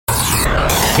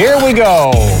Here we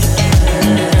go.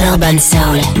 Urban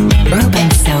Soul,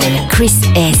 Chris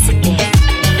S.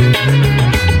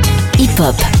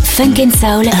 Hip-hop, funk and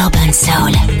soul, Urban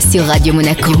Soul. Sur Radio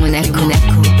Monaco.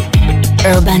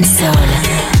 Urban Soul.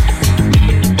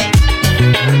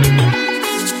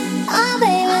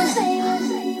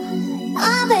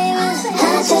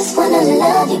 I just wanna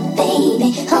love you,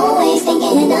 baby. Always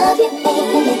thinking of you,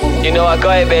 baby. You know I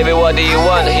got it, baby, what do you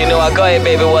want? You know I got it,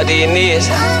 baby, what do you need?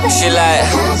 She like,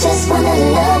 I just wanna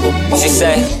love you, baby. She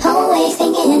say, always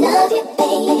thinking of you,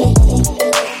 baby.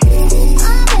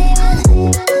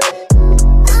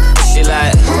 She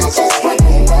like, I just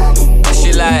wanna love you,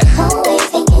 she like, always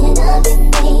thinking of you,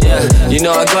 baby. yeah. You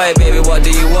know I got it, baby, what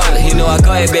do you want? You know I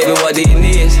got it, baby, what do you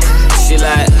need? She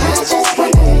like, I just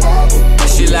wanna love you,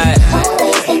 she like,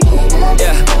 always thinking of you,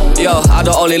 yeah. Yo, I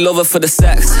don't only love her for the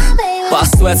sex, but I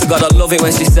swear to God I love it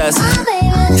when she says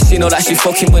she know that she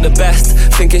fucking with the best.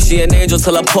 Thinking she an angel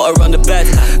till I put her on the bed.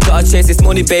 Gotta chase this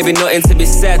money, baby, nothing to be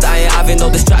said. I ain't having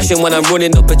no distraction when I'm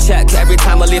running up a check. Every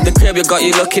time I leave the crib, you got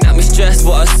you looking at me stressed.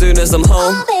 But as soon as I'm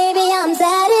home, baby, I'm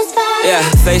satisfied. yeah,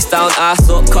 face down, ass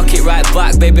up, cock it right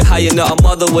back. Baby, how you not a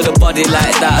mother with a body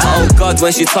like that? Oh God,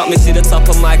 when she taught me, she the top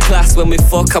of my class. When we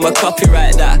fuck, I'm a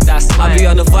copyright that. I be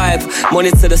on the vibe,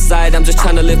 money to the side, I'm just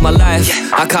trying to live my life.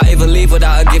 I can't even leave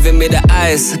without her giving me the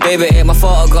eyes. Baby, ain't my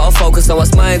fault, I gotta focus on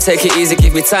what's mine. Take it easy,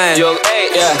 give me time. Young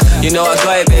H, yeah. You know I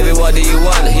got it, baby, what do you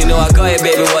want? You know I got it,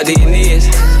 baby, what do you need?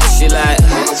 She like,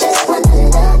 I just wanna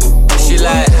love you, she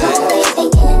like, always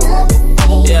thinking of you,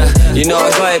 baby. yeah. You know I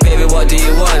got it, baby, what do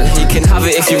you want? You can have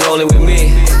it if you're rolling with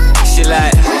me. She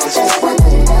like, I just wanna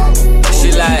love you,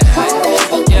 she like, always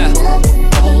thinking yeah. of you, baby.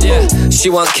 Yeah, she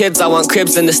want kids, I want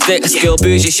cribs and the sticks. Girl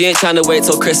bougie, she ain't tryna wait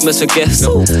till Christmas for gifts.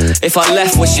 If I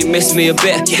left, would she miss me a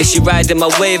bit? Is she riding my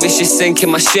wave? Is she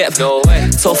sinking my ship? No way.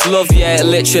 Tough love, yeah, it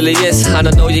literally is. And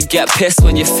I know you get pissed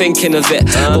when you're thinking of it,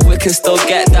 but we can still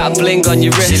get that bling on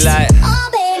your wrist. She like, Oh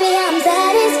baby, I'm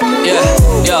satisfied.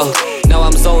 yeah, yo. Now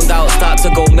I'm zoned out, start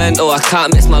to go mental. I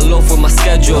can't miss my love with my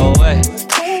schedule. No way.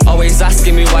 Always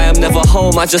asking me why I'm never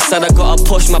home. I just said I gotta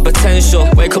push my potential.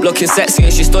 Wake up looking sexy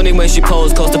and she's stunning when she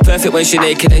pose. Close to perfect when she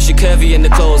naked and she curvy in the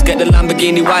clothes. Get the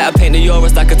Lamborghini white, I paint the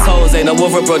Euros like a toes. Ain't no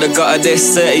other brother got her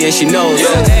this 30 and she knows.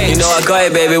 Yeah. You know I got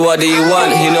it, baby, what do you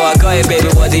want? You know I got it, baby,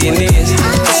 what do you need?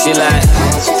 She like,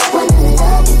 I just wanna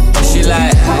love you, she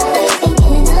like, always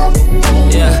thinking of you,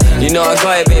 baby. yeah. You know I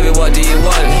got it, baby, what do you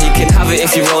want? You can have it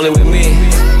if you're rolling with me.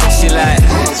 She like,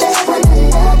 I just wanna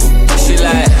love you, she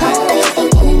like, always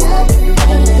thinking of you,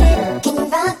 baby. Can you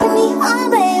rock with me, oh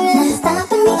baby? Not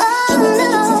stopping me, can you take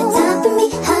it to the top of me?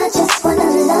 I just wanna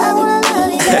love you,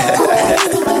 baby. Always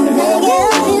thinking of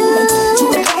you,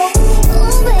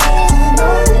 oh baby.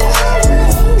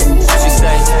 she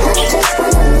say, I just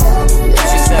wanna love you,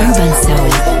 she say, Urban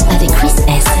Soul avec Chris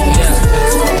S.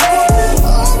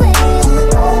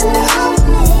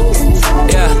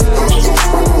 yeah.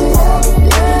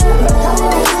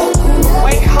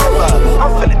 Wait, hold up,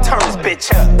 I'm finna turn this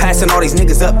bitch up. Passing all these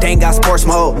niggas up, they ain't got sports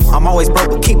mode. I'm always broke,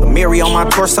 but keep a mirror on my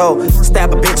torso.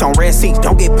 Stab a bitch on red seats,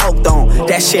 don't get poked on.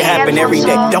 That shit happen every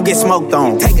day, don't get smoked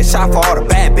on. Take a shot for all the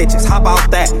bad bitches, how about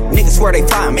that? Niggas swear they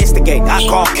fly, I'm instigate, I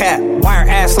call cap. Wire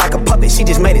ass like a puppet, she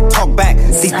just made it talk back.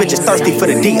 These bitches thirsty for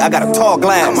the D, I got a tall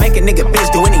glass. Make a nigga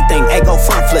bitch do anything, hey go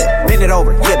front flip. Bend it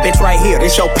over, yeah bitch right here,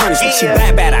 this your punishment. She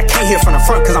bad, I can't hear from the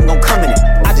front cause I'm gon' come in it.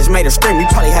 I just made her scream, you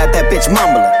probably had that bitch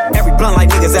mumbling. Every blunt like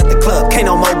niggas at the club, can't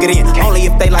no more get in. Only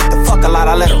if they like to fuck a lot,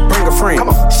 I let her bring a friend.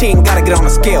 She ain't gotta get on the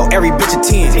scale, every bitch a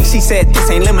 10. She said this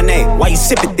ain't lemonade, why you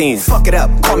sip it then? Fuck it up,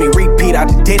 call me repeat, I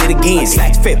just did it again.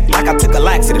 Slacks fit, like I took a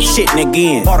laxative, shitting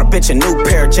again. Bought a bitch a new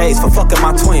pair of J's for fucking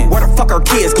my twin. Where the fuck her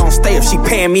kids gon' stay if she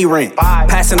paying me rent?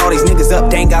 Passing all these niggas up,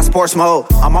 they ain't got sports mode.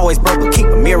 I'm always broke, but keep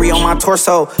a mirror on my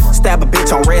torso. Stab a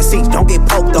bitch on red seats, don't get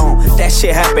poked on. That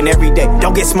shit happen every day,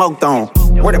 don't get smoked on.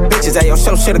 Where the bitches at? Your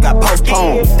show should've got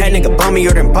postponed. That nigga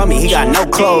bummier than bummy, he got no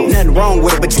clothes. Nothing wrong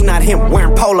with it, but you not him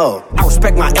wearing polo. I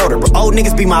respect my elder, but old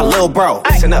niggas be my little bro.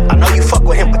 Listen up, I know you fuck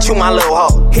with him, but you my little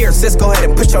hoe. Here, sis, go ahead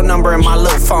and put your number in my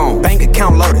little phone. Bank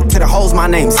account loaded, to the hoes my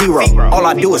name zero. All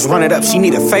I do is run it up, she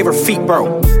need a favor, feet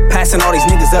bro. Passing all these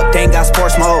niggas up, they ain't got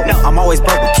sports mode. I'm always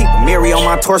broke, but keep a mirror on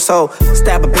my torso.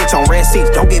 Stab a bitch on red seats,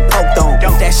 don't get poked on.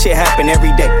 That shit happen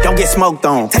every day, don't get smoked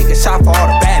on. Take a shot for all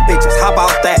the bad bitches, how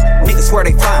about that? Niggas swear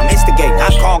they fly, I'm instigate, I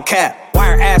call cap.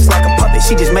 Wire ass like a puppet,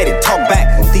 she just made it talk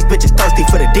back. These bitches thirsty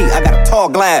for the D, I got a tall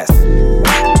glass.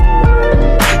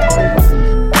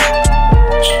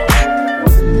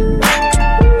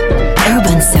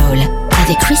 Urban Soul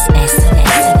avec Chris S.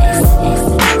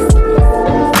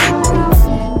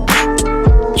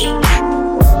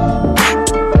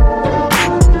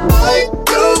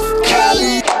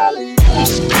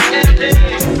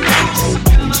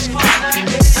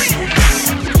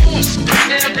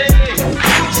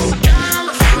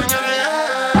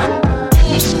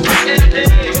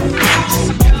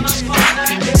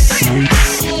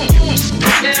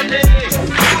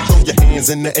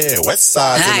 In the air, west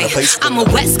side in the place. I'm a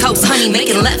West Coast honey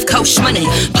making left coast money.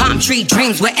 Palm tree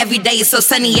dreams where every day is so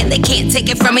sunny, and they can't take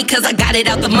it from me cause I got it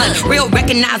out the mud. Real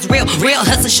recognize real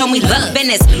hustle, show me love. And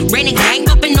it's raining gang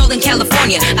up in Northern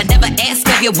California. I never asked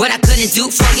of you what I couldn't do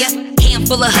for you.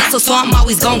 Handful of hustle, so I'm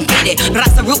always gon' get it.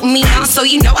 Raza rootin' me on, so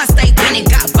you know I stay winning.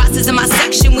 Got bosses in my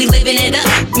section, we living it up.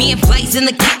 Me and Blaze in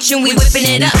the kitchen, we whipping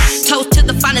it up. Toast to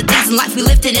the finer things in life, we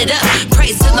lifting it up.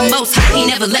 Praise to the Most High, He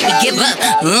never let me give up.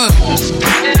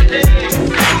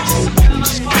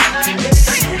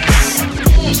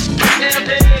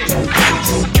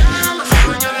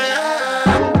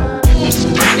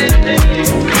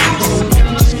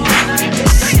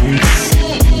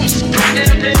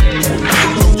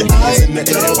 In the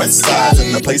air, west side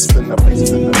in the place, in the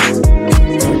place, in the place.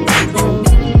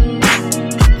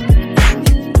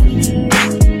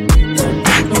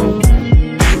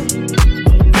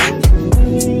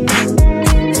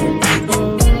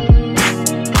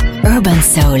 Urban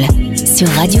Soul sur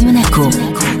Radio Monaco.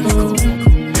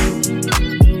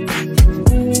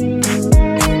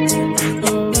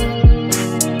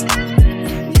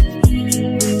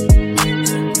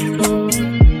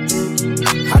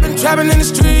 I've been trapping in the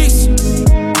streets,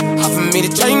 hard for me to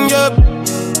change up.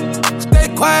 Stay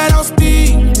quiet on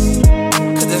speed,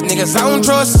 cause there's niggas I don't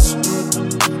trust.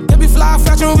 They be fly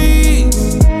flashing weed,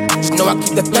 just know I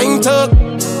keep the thing tucked.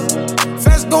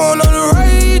 Fast going on the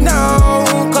right now,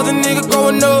 cause the nigga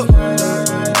going up.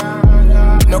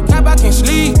 No cap, I can't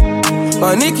sleep,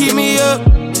 money keep me up.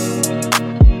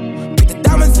 Get the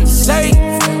diamonds in the safe,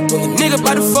 when the nigga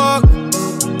by the fuck.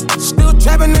 Still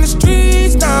trapping in the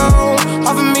streets now,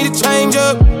 hard for me to change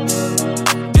up.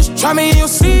 Just try me and you'll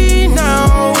see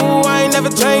now, I ain't never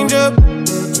change up.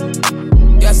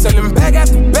 Yeah, selling bag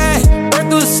after bag, burn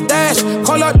through the stash,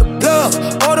 call out the plug,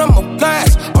 order more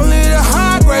glass. Only the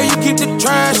high grade, you keep the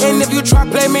trash. And if you try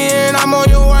play me in, I'm on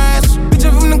your ass. Bitch,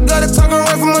 from the gutter, talking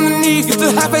right from underneath. Used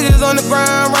to have haters on the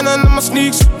ground, running on my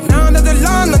sneaks. Now there's a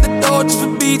line at the door just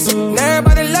for beats. And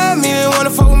everybody love me, they wanna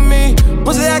fuck with me.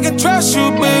 Pussy, I can trust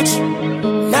you, bitch.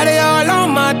 Now they all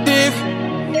on my dick.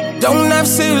 Don't have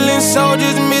ceilings, so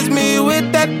just miss me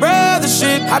with that brother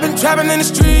shit. I've been trapping in the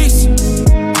streets,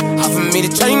 hard for me to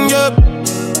change up.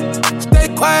 Stay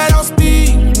quiet on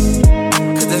speed,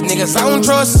 cause there's niggas I don't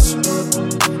trust.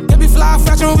 They be fly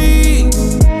flashing weed,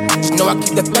 just know I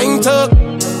keep the thing tucked.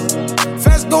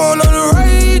 Fast going on the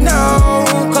right now,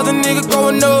 cause the nigga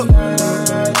going up.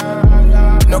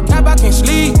 No cap, I can't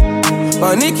sleep,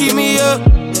 money keep me up.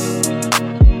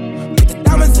 Get the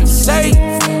diamonds in the safe,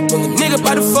 when the nigga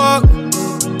by the fuck.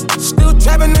 Still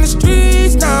trapping in the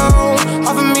streets now,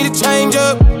 hard for me to change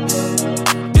up.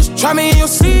 Just try me and you'll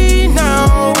see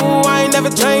now, I ain't never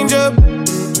change up.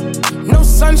 No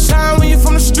sunshine when you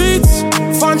from the streets,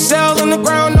 fun shells on the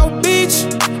ground, no beach.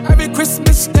 Every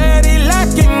Christmas steady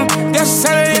lacking, guess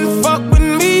Santa didn't fuck with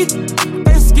me.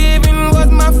 Thanksgiving was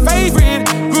my favorite,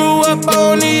 grew up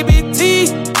on EBT.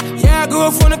 Yeah, I grew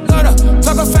up from the gutter,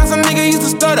 talking fast, a nigga used to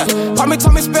stutter. Call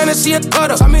me Spanish, she a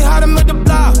cutter. Taught me how to make the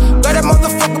block, grab that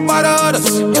motherfucker by the others.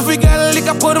 If we got a lick,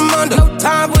 I put him under. No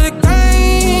time for the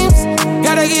games,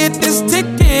 gotta get this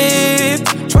ticket.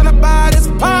 Tryna buy this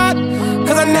pot,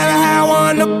 cause I never had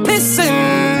one to piss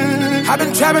in. I've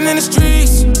been trapping in the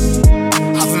streets,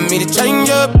 hard for me to change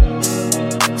up.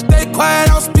 Stay quiet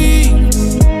on speed,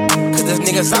 cause there's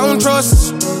niggas I don't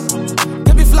trust.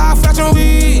 They be fly flashing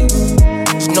weed,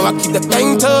 just know I keep the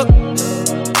thing tucked.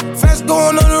 Fast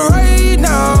going on the right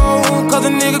now, cause the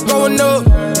nigga going up.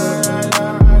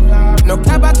 No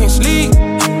cap, I can't sleep,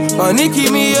 money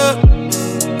keep me up.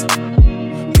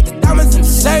 Get the diamonds in the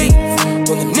safe,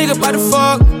 when the nigga by the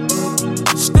fuck.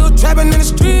 Still trapping in the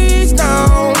streets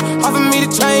now, hard for me to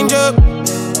change up.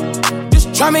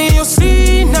 Just try me and you'll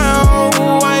see now,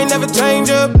 I ain't never change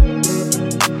up.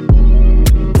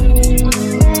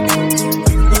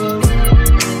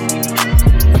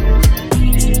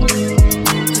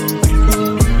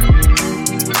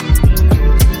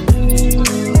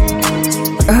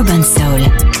 Urban Soul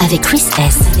avec Chris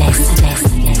S.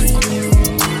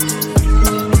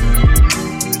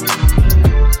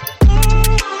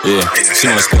 Yeah, she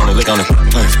wanna spit on it, lick on it.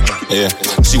 Yeah,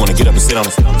 she wanna get up and sit on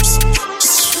it.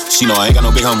 She know I ain't got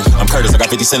no big homie. I'm Curtis, I got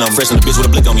 50 cent on me. Fresh on the bitch with a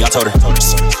blick on me, I told her. Come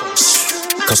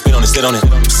spit on it, sit on it.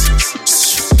 Come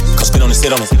spit on it,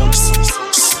 sit on it.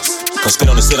 Come spit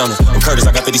on it, sit on it. I'm Curtis,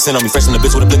 I got 50 cent on me. Fresh in the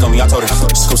bitch with a blick on me. I told her, come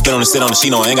spit on it, sit on it.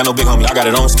 She know I ain't got no big homie. I got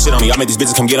it on, some shit on me. I make these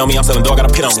bitches come get on me. I'm selling dog, got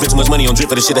a pit on me. Spend too much money on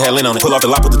drip for this shit that had lint on it. Pull off the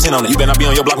lot, put the 10 on it. You better not be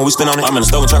on your block when we spin on it. I'm in the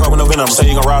stove and truck out with no venom. Say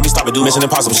you gon' rob me, stop it, do Mission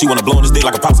Impossible. She wanna blow on this dick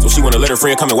like a popsicle. She wanna let her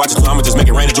friend come and watch it. So I'ma just make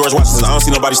it rain to George Washington. I don't see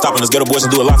nobody stopping us. Ghetto boys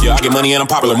and do a lot for you. I get money and I'm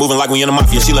popular. Moving like we in the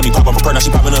mafia. She let me pop up a perk, now she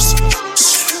popping us.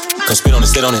 Come spit on it,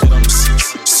 sit on it.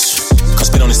 Come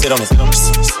spit on it, sit on it.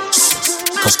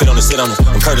 Come spit on it, sit on it.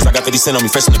 I'm Curtis, I got 50 cent on me.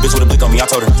 Fresh in the bitch with a blick on me. I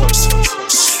told her, come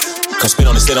spit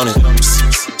on it, sit on it.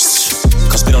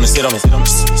 Come spit on it, sit on it.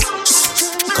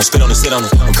 Come spit on it, sit on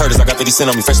it. I'm Curtis, I got 50 cent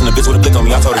on me. Fresh in the bitch with a blick on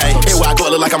me. I told her, hey, everywhere I go,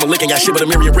 I look like I'm a lick. Ain't got shit but a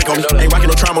mirror brick on me. Ain't rockin'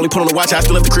 no charm, only put on the watch. I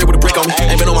still left the crib with a brick on me.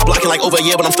 Ain't been on my block in like over a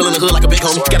year, but I'm still in the hood like a big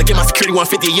homie. Gotta get my security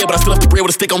 150 a year, but I still left the bread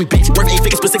with a stick on me, bitch. Worth 8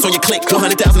 figures, put 6 on your click.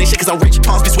 100,000 ain't shit cause I'm rich.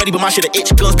 Palms be sweaty, but my shit a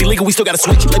itch. Guns be legal, we still gotta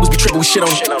switch. Labels be trippin', we shit on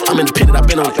it. I'm independent, I've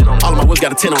been on it. All of my whips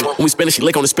got a 10 on it. When we spin it, she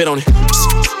lick on it, spit on it.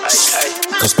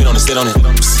 come spit on it, sit on it.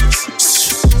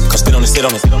 Come spit on it, sit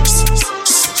on it.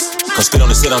 Come spit on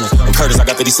it, sit on it. I'm Curtis, I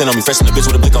got 50 cent on me. Fresh in the bitch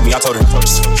with a blick on me. I told her, come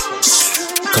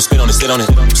spit on it, sit on it.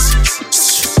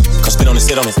 Come spit on it,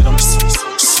 sit on it. Come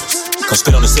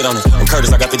spit on it, sit on it. I'm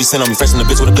Curtis, I got 50 cent on me. Fresh in the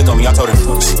bitch with a blick on me. I told her.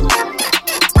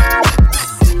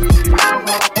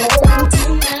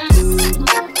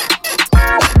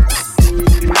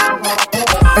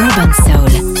 Urban Soul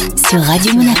sur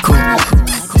Radio Monaco.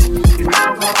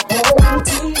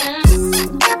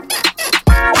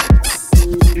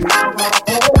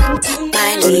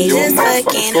 Just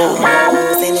fucking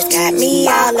hoes, and it's got me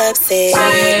all upset.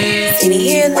 Sitting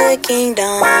here looking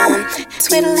dumb,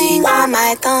 twiddling on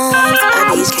my thumbs.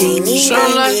 A bitch can't even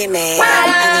get mad. I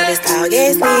know this dog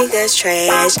ass nigga's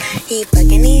trash. He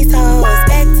fucking these hoes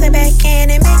back to back,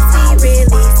 and it makes me really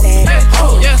sad.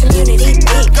 Community dick, community dick,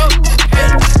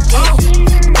 back to back.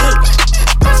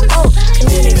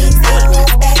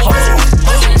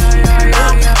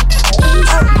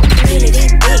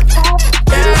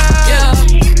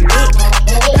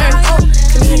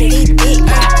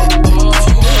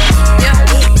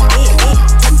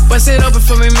 Bust it open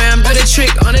for me, man. Do the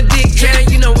trick on the dick, yeah.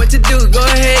 You know what to do. Go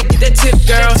ahead, get that tip,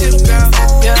 girl.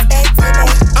 Yeah.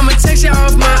 I'ma text you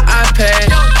off my iPad.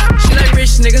 She like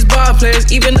rich niggas, ball players.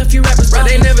 Even a few rappers, but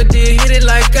they never did hit it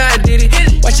like I did it.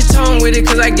 Watch your tone with it,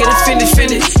 cause I get offended.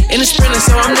 In the sprinter,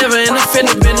 so I'm never in a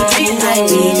fender bender. I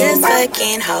need just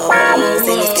fucking hoes,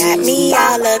 and it's got me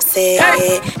all upset.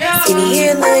 Sitting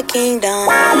here looking dumb,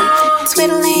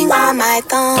 twiddling on my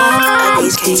thumbs. A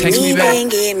bitch can't even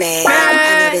get mad. I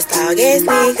know this dog ass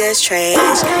nigga's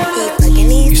trash. He fucking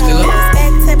these hoes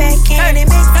back to back, and it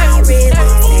makes me really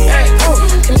sad.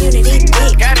 Community dick,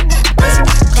 community dick, back to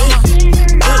back.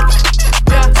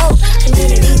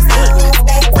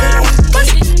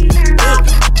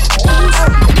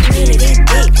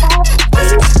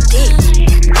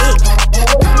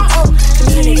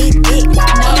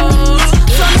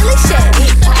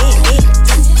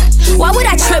 Why would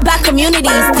I trip by communities,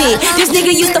 dick? This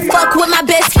nigga used to fuck with my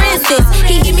best friend sis.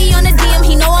 He hit me on the DM,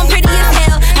 he know I'm pretty as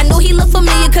hell. I knew he looked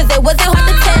familiar cause it wasn't hard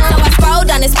to tell. So I scrolled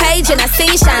on his page and I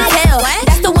seen Chantel.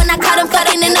 That's the one I caught him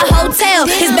fucking in the hotel.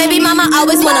 His baby mama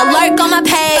always wanna lurk on my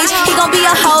page. He gon' be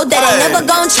a hoe that ain't never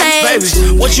gon' change. Baby,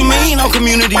 what you mean on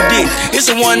community dick?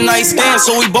 It's a one night stand,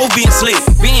 so we both being slick.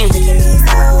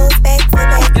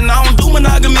 And I don't do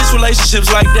monogamous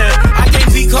relationships like that. I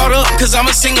can't be caught up cause I'm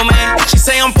a single man. She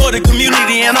say I'm for the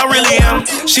community and I really am.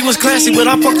 She was classy but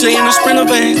I fucked her in a Sprinter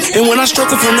van. And when I struck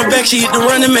her from the back she hit the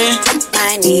running man.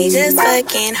 My niggas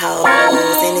fucking hoes,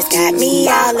 and it's got me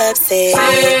all upset.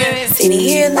 Sitting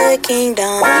here looking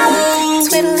dumb,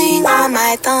 twiddling on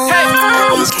my thumbs.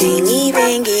 A bitch can't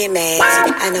even get mad.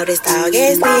 I know this dog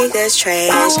ass nigga's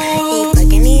trash. He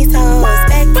fucking these hoes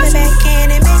back to back,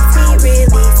 and it makes me really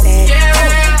sad.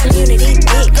 Community dick,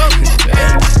 community dick,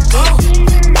 back to back.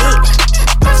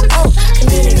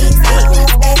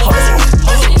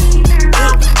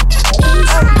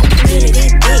 Community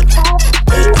dick,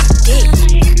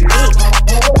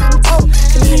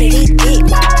 community dick.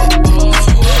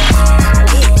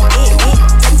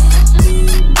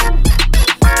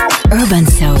 Urban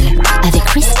Soul avec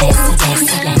Chris S.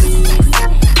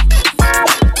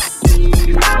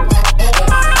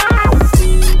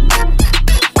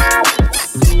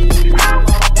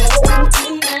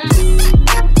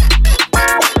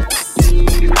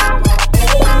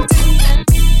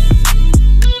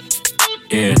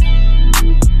 Yeah,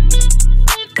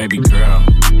 baby girl,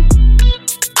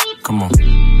 come on.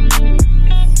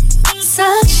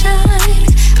 Sunshine,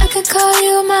 I could call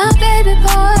you my baby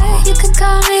boy. You could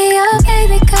call me your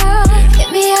baby girl. Hit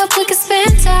me up, we could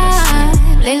spend time.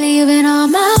 Lately you've been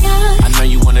on my mind. I know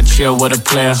you wanna chill chill with a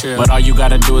player, but all you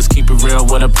gotta do is keep it real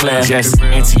with a player. Just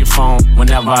answer your phone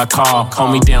whenever I call.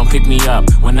 Hold me down, pick me up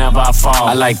whenever I fall.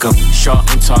 I like them short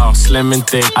and tall, slim and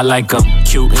thick. I like them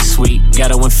cute and sweet,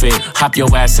 ghetto and fit. Hop your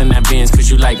ass in that Benz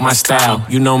cause you like my style.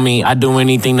 You know me, I do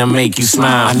anything to make you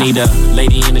smile. I need a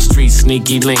lady in the street,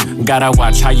 sneaky link. Gotta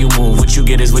watch how you move, what you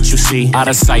get is what you see. Out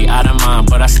of sight, out of mind,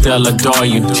 but I still adore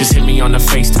you. Just hit me on the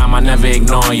FaceTime, I never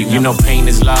ignore you. You know pain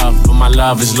is love, but my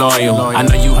love is loyal. I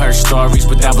know you heard stories,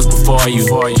 but that was before you.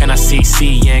 Can I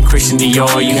CC and Christian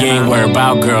Dior? You ain't worried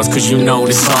about girls, cause you know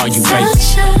this all you, baby.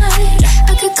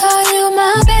 I could call you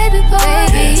my baby boy.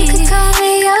 You could call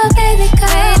me your baby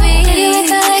girl. Baby, we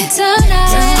could like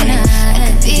tonight.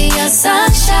 I could be your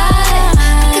sunshine.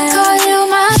 I could call you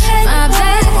my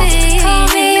baby. Call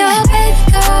me your baby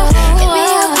girl. Hit me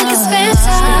up, we could spend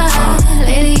time.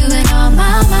 Lately you been on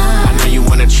my mind. I know you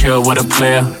wanna chill with a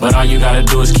player, but all you gotta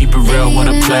do is keep it real with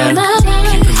a player.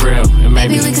 Keep it real, and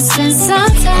maybe we could spend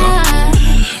some time.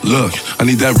 Look, I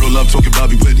need that real love talking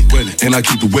Bobby Whitney, and I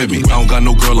keep it with me. I don't got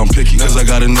no girl, I'm picky, cause I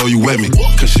gotta know you with me.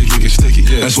 Cause shit can get sticky,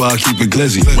 that's why I keep it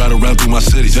glizzy. Ride around through my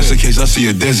city, just in case I see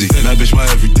a dizzy. That bitch my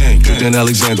everything, good than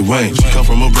Alexander Wayne. She come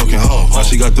from a broken home, now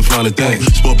she got the finer thing.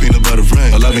 Sport peanut butter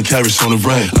rain, 11 carats on the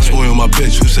brain. I spoil my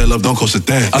bitch, who said love don't cost a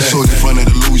thing. I saw you in front of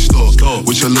the Louis store,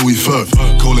 with your Louis fur,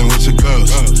 coolin' with your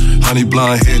girls. Honey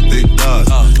blonde hair, thick thighs,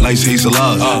 nice hazel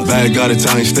eyes. Bad got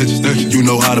Italian stitches, you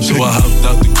know how to pick. So I hopped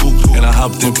out the coupe, and I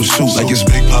hopped in pursuit like it's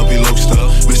Big Poppy Lobster.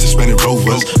 Mr. Spinning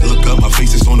Rovers, look up, my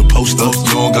face is on the poster.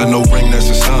 You don't got no ring, that's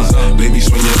a sign. Baby,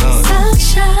 swing your line.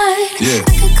 Sunshine, yeah.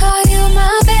 I could call you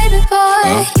my baby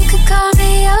boy. You could call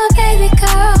me your baby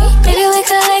girl. Maybe we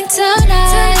could link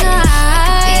tonight.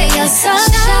 I could be your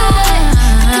sunshine.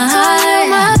 I could call you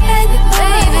my baby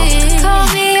boy. You could call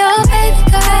me your baby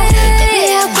girl.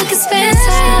 Maybe we could spend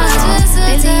time.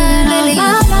 Lately you been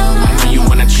on my mind. you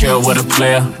wanna chill with a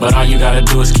player, but all you gotta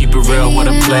do is keep it real with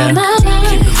a player.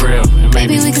 Keep it real, and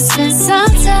maybe we could spend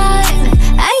some time.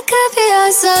 I could be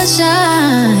your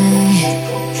sunshine.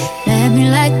 Let me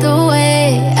light the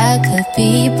way. I could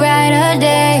be a brighter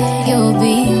day. You'll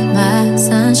be my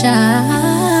sunshine.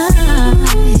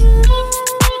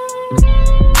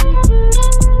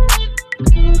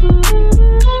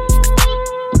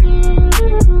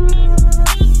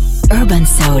 Urban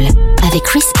Soul avec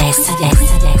Chris S.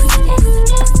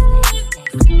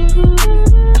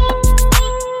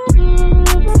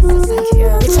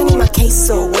 Bitch, I need my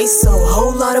queso, queso,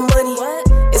 whole lot of money.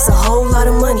 It's a whole lot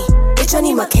of money. Bitch, I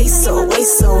need my queso,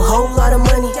 queso, whole lot of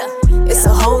money. It's a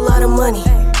whole lot of money.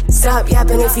 Stop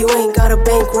yapping if you ain't got a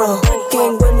bankroll.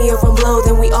 Gang with me if I'm blow,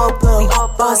 then we all blow.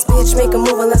 Boss bitch, make a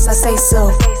move unless I say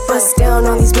so. Bust down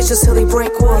on these bitches till they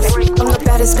break off. I'm the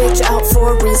baddest bitch out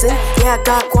for a reason. Yeah, I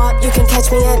got guap, you can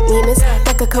catch me at Neiman's.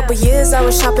 Back a couple years, I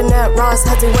was shopping at Ross.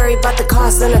 Had to worry about the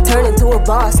cost, then I turned into a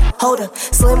boss. Hold up,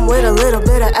 slim with a little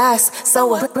bit of ass.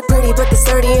 So pretty but the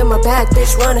sturdy in my bag,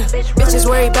 bitch runner. Bitches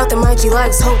worry about the IG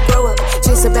likes, hope grow up.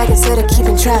 Chase a bag instead of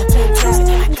keeping track.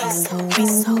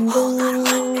 Whole lot of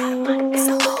money. It's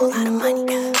a whole lot of money.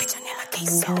 Bitch, I need my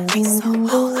queso, queso,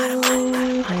 whole lot of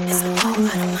money. It's a whole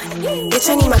lot of money. Bitch,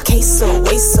 I need my queso,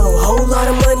 queso, whole lot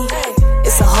of money.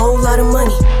 It's a whole lot of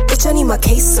money. Bitch, I need my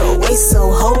queso,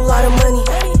 queso, whole lot of money.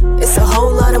 It's a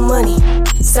whole lot of money.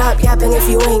 Stop yapping if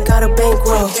you ain't got a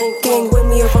bankroll. Gang with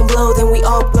me if I'm blow, then we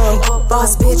all blow.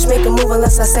 Boss bitch, make a move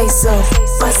unless I say so.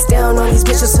 Bust down on these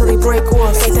bitches till they break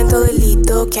off. Que hay tanto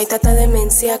delito, que hay tanta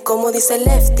demencia. Como dice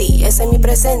Lefty, esa es mi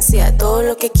presencia. Todo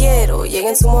lo que quiero llega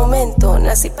en su momento.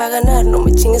 Nací pa' ganar, no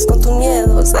me chingues con tus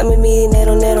miedos. Dame mi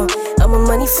dinero, nero. I'm a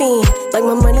money fiend, like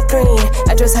my money green.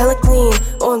 I dress hella clean,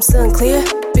 oh I'm still unclear.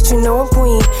 Bitch, you know I'm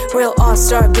queen. Real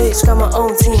all-star bitch, got my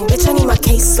own team. Bitch, I need my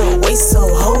queso, queso,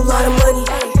 whole lot of money.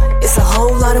 It's a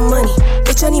whole lot of money.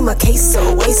 Bitch, I need my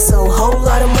queso, queso, whole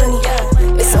lot of money.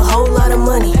 It's a whole lot of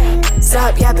money.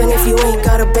 Stop yapping if you ain't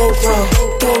got a bankroll.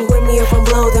 Gang with me if I'm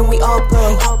blow, then we all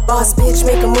blow. Boss bitch,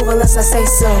 make a move unless I say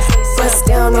so. Bust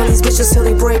down on these bitches till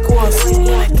they break off. Bitch, I need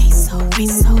my queso,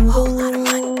 queso, whole lot of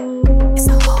money. It's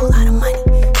a whole lot of money.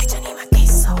 Bitch, I need my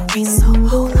queso, queso,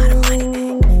 whole lot of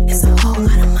money. It's a whole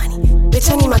lot of money. Bitch,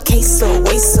 I need my queso,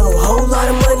 queso, whole lot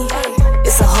of money.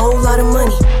 It's a whole lot of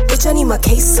money. Bitch, I need my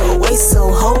queso,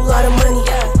 queso, whole lot of money.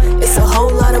 It's a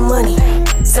whole lot of money.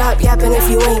 Stop yapping if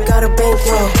you ain't got a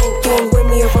bankroll. Gang with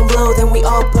me if I'm blow, then we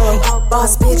all blow.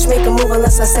 Boss bitch, make a move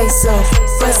unless I say so.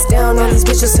 Bust down on these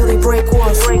bitches till they break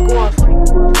off.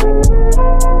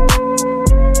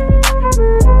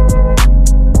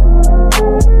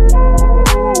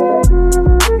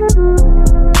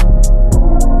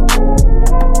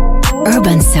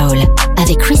 Urban Soul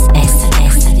avec Chris S.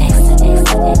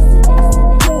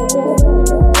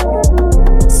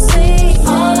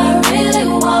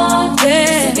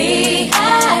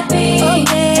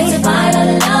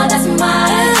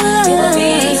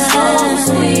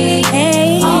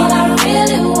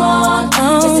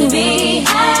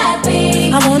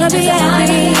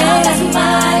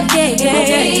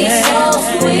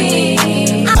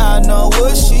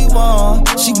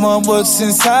 what's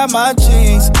inside my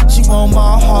jeans. She want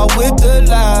my heart with the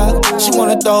lock. She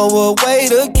wanna throw away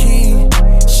the key.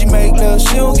 She make love,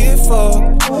 she don't get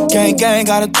fucked. Gang, gang,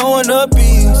 gotta throw in the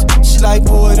beats. She like,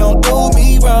 boy, don't do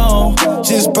me wrong.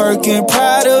 Just Birkin,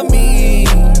 proud of me.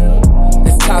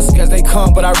 As toxic as they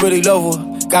come, but I really love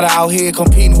her. Got her out here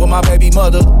competing with my baby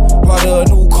mother. Brought her a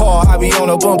new car, I be on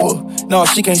her bumper. No,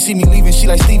 she can't see me leaving, she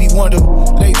like Stevie Wonder.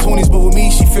 Late 20s, but with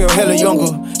me, she feel hella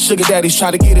younger. Sugar daddies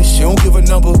try to get her, she don't give a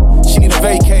number. She need a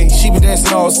vacay, she been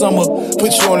dancing all summer.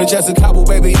 Put you on the Jessica Cabo,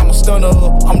 baby, I'm a stunner.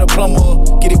 I'm the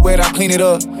plumber, get it wet, I clean it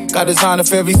up. Got designer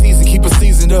for every season, keep it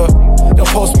seasoned up. Don't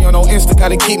post me on no Insta,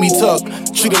 gotta keep me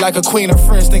tucked. Treat her like a queen, her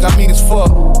friends think I mean as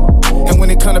fuck. And when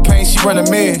it come to pain, she run a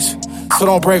mess. So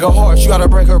don't break her heart, you gotta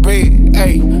break her bed.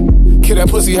 Ayy, kill that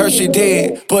pussy, her shit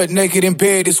dead. But naked in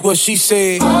bed is what she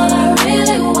said. All I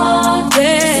really want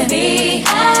is to be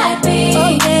happy.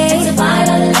 To find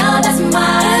a love that's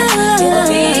mine. It'll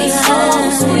be so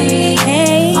sweet.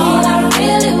 All I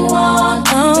really want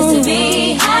is to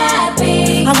be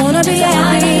happy. I wanna be happy. To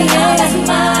find a love that's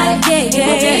mine.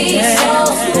 It'll be so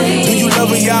sweet. Do you love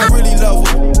her? Yeah, I really love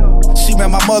her. She met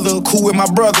my mother, cool with my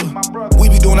brother. We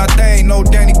be doing our thing, no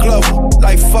Danny Glover.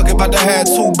 Like fuck it, about to have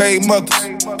 2 baby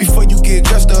mothers. Before you get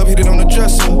dressed up, hit it on the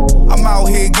dresser. I'm out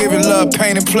here giving love,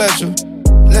 pain, and pleasure.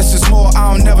 Less is more,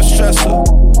 I don't never stress her.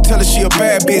 Tell her she a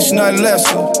bad bitch, nothing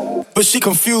lesser. But she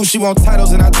confused, she want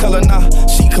titles and I tell her nah.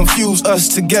 She confused, us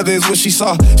together is what she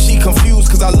saw. She confused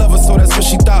cause I love her, so that's what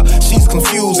she thought. She's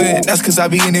confused and that's cause I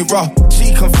be in it raw.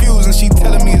 She confused and she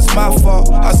telling me it's my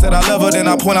fault. I said I love her, then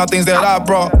I point out things that I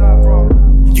brought.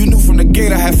 You knew from the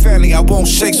gate I had family, I won't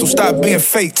shake, so stop being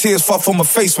fake. Tears fall from my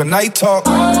face when I talk.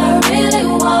 All I really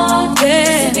want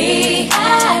is to be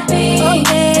happy.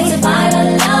 To find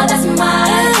a love that's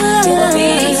mine. It'll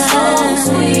be so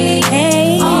sweet.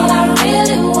 All I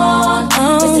really want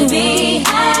is to be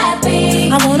happy.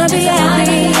 I wanna be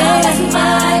happy. To find a love that's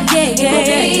mine. It'll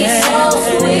be so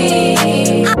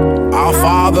sweet. Our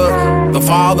Father, the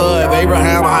Father of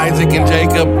Abraham, Isaac, and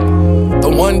Jacob. The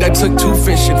one that took 2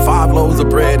 fish and 5 loaves of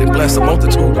bread and blessed a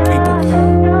multitude of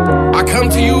people. I come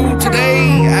to you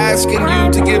today asking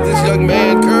you to give this young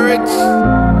man courage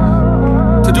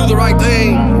to do the right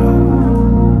thing.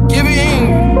 Give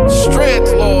him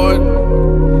strength, Lord.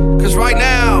 Because right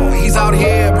now, he's out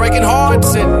here breaking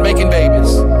hearts and making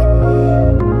babies.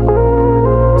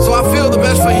 So I feel the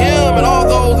best for him and all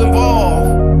those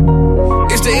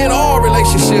involved is to end all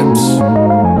relationships.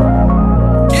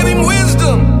 Give him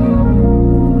wisdom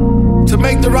to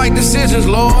make the right decisions,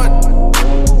 Lord.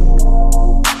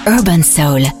 Urban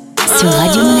Soul sur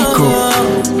Radio Monaco.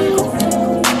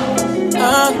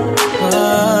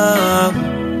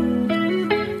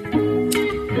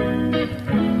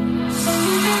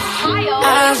 I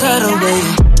run away,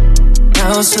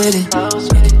 bounce with it,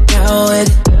 down with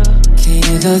it. Can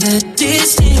you go the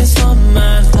distance for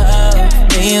my love?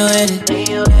 Be with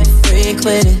it, freak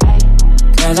with it.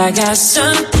 Girl, I got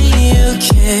something you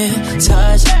can't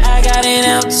touch. I got an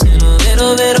ounce and a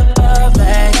little bit of love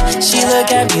back. She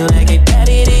look at me like, hey,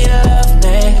 daddy, do you love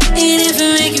me? And if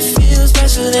it make you feel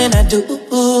special, then I do.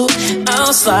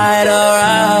 I'll slide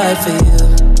alright for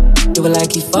you. Do it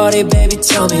like you 40, baby,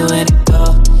 tell me when to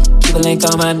go. Keep a link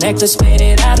on my necklace, made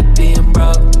it out of being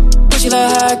broke. But she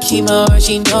like how I keep my word,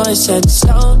 she know it's set in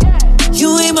stone.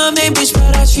 You ain't my main bitch,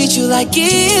 but I treat you like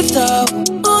gift, though.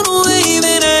 On the wave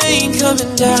and I ain't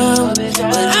coming down.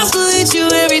 But I still hit you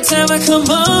every time I come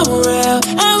around.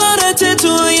 I love that tattoo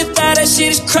on your thigh, that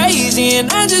shit is crazy. And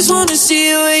I just wanna see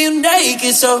you when you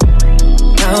naked. So,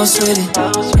 bounce with it,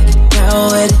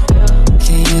 down with it.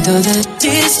 Can you go the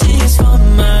distance for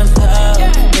my love?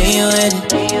 Be with it,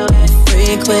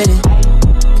 freak with it.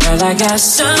 Girl, I got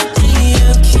something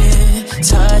you can't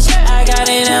touch. I got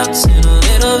an ounce and a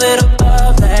little bit of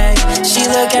love back. She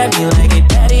look at me like, hey,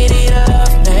 daddy, do you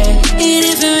love me? And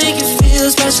if it make you feel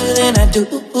special, then I do.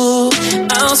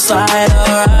 I'll slide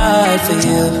alright for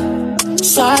you.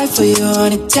 Slide for you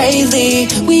on a daily.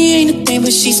 We ain't a thing,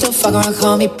 but she still fuck around,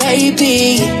 call me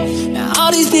baby. Now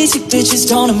all these basic bitches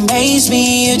don't amaze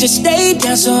me. You just stay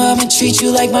down, so I'ma treat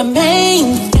you like my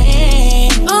main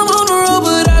thing. I'm on the road,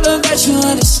 but I love that you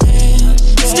understand.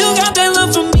 Still got that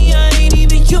love for me, I ain't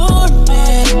even your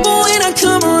man. But when I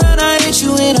come around, I hit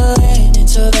you in a lane.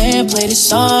 Until then, play this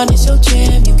song, it's your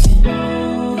jam. You can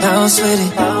bounce with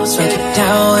it, break it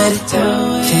down with it.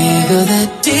 Can you go the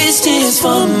distance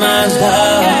for my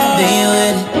love? Be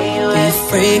with it, be a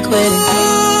freak with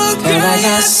it. Girl, I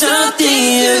got something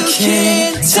you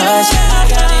can't touch. I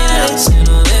got an ounce and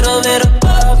a little bit of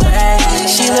love back.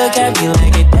 She look at me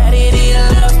like, hey, daddy, do you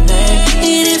love me?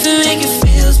 And if it make you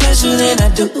feel special, then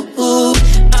I do.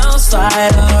 I'll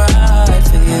slide alright.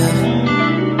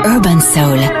 Urban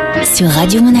Soul sur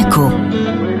Radio Monaco.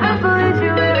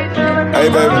 Hey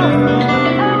baby,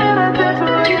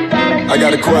 I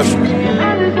got a question.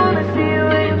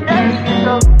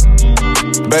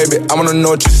 Baby, I wanna know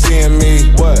what you see in me.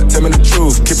 What? Tell me the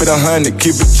truth, keep it 100,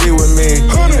 keep it G with me.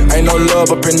 100. Ain't no love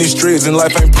up in these streets and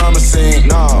life ain't promising.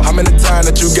 No. How many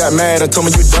times that you got mad and told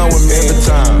me you done with me? Every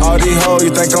time. All these hoes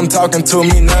you think I'm talking to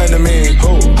me, nothing to me.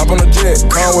 Who? Hop on the jet,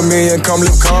 come with me and come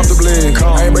live comfortably.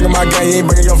 I ain't bringing my gang, you ain't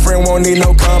bringing your friend, won't need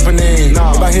no company.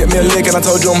 No. If I hit me a lick and I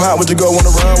told you I'm hot, would you go wanna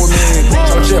run with me?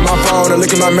 So check my phone and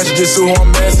look at my messages, see who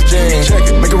I'm messaging. Check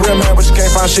it, make a real man, but you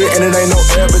can't find shit and it ain't no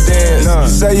evidence. None.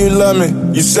 You say you love me,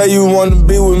 you say you wanna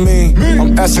be with me.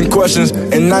 I'm asking questions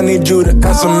and I need you to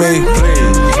answer me,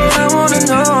 please. I wanna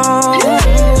know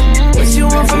what you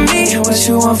want from me, what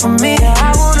you want from me.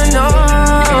 I wanna know.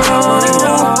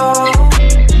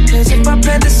 Cause if I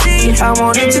plant the seed, I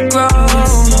want it to grow.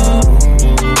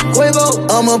 Quavo,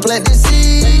 I'ma plant the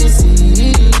seed,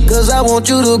 cause I want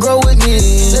you to grow with me.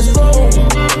 Let's go.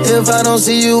 If I don't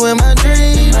see you in my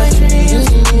dreams,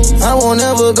 I won't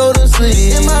ever go to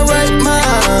sleep. In my right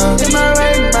mind, in my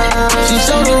right mind. She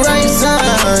showed the right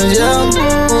signs, yeah.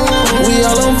 We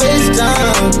all on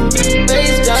FaceTime.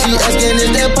 She asking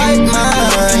is that pipe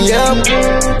mine, yeah.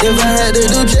 If I had to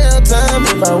do jail time,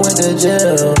 if I went to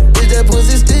jail, is that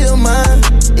pussy still mine?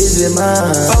 Is it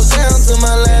mine? Fall down to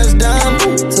my last dime,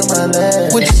 to my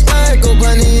last. Would you slide, go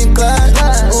Bunny and Clyde?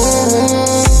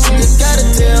 You gotta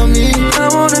tell me. I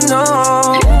wanna know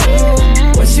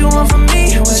what you want from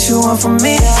me, what you want from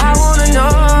me. I wanna know.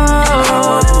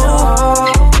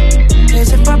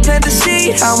 Cause if I plant the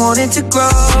seed, I want it to grow.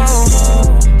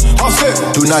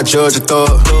 Do not judge a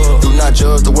thug. Do not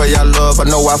judge the way I love. I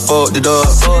know I fucked it up.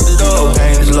 No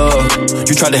pain is love.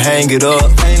 You tried to hang it up.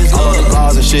 All the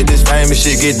laws and shit, this famous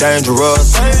shit get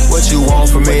dangerous. What you want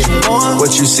from me?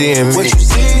 What you see in me?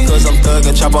 Cause I'm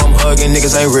thuggin', chopper, I'm hugging.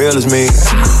 Niggas ain't real as me.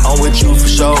 I'm with you for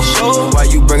sure. Why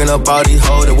you bringing up all these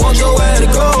hoes that want your ass to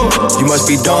go? You must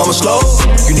be dumb or slow.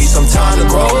 You need some time to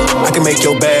grow. I can make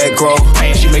your bag grow.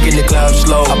 She making the clouds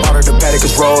slow. I bought her the paddock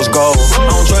cause rose gold. I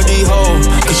don't trust these hoes,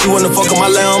 cause she wanna fuck on my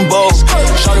Lambo.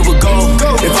 Shawty would go.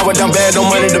 If I were down bad, no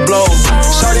money to blow.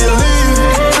 Shawty to leave.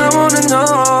 I wanna know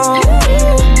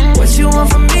what you want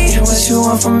from me, what you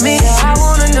want from me. I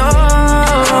wanna know.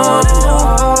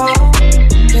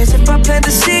 Cause if I plant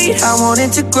the seed, I want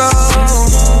it to grow.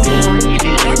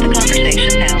 Start the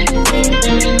conversation now.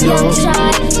 Yo.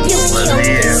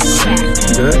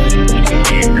 Good?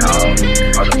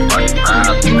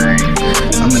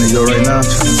 I'm in the yo right now.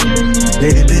 Lay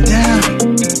it down.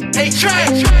 Hey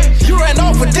Trey, you ran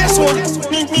off with this one.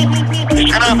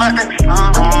 Shut up about this.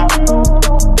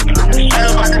 Shut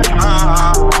up about this.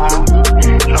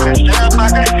 Shut up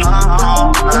about this. A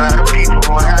lot of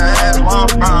people have one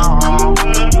problem.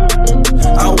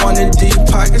 I wanted deep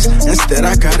pockets, instead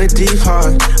I got a deep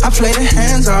heart. I play the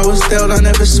hands I was dealt, I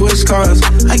never switch cards.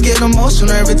 I get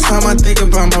emotional every time I think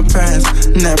about my past.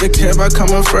 Never cared about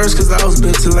coming first, cause I was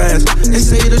built to last. They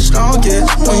say you're the strongest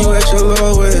when you at your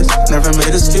lowest. Never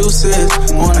made excuses,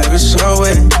 won't ever show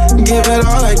it. Give it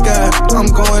all I got, I'm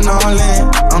going all in.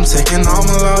 I'm taking all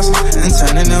my losses and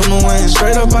turning them to win.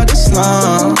 Straight up out the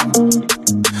slum,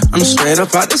 I'm straight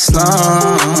up out the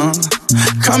slum.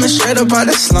 Coming straight up out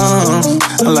the slum.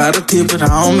 A lot of people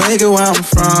don't make it where I'm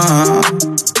from.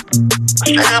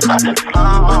 Straight up out the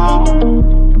slum.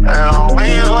 Tell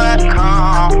me where I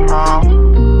come from.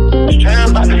 Straight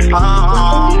up out the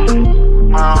slum.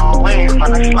 Away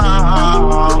from the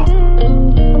slum.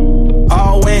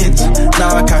 All wins, now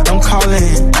I got them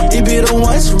calling. You be the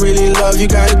ones who really love, you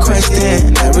got a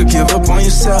question. Never give up on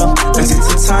yourself, cause it's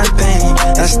a time thing.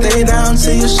 Now stay down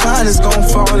till your shine is gon'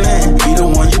 fall in. Be the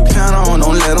one you count on,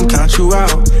 don't let them count you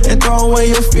out. And throw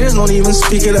away your fears, don't even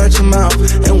speak it out your mouth.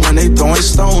 And when they throwing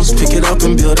stones, pick it up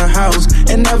and build a house.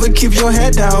 And never keep your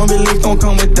head down, belief don't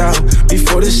come with doubt.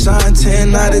 Before the shine,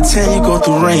 10 out of 10, you go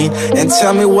through rain. And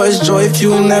tell me what's joy if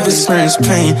you never experience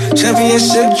pain.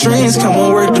 Championship dreams come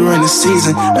on work during the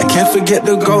season. I can't forget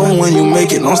the goal, when you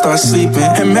make it, don't start sleeping.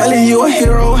 And Melly, you a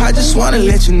hero, I just wanna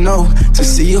let you know. To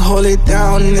see you hold it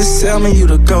down and to tell me you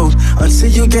the GOAT. Until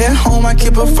you get home, I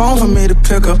keep a phone for me to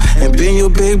pick up. And being your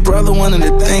big brother, one of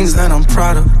the things that I'm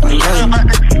proud of. I love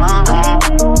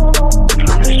you.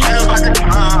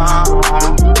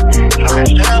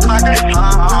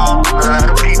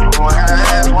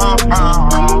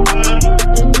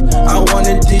 I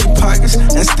wanted deep pockets,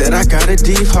 instead I got a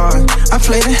deep heart. I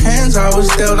play the hands I was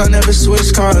dealt, I never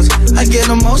switch cards. I get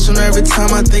emotional every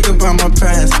time I think about my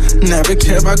past. Never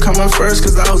cared about coming first,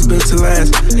 cause I was built to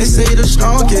last. They say you're the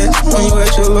strongest when you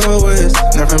at your lowest.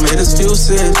 Never made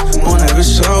excuses, won't ever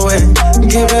show it.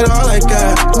 Give it all like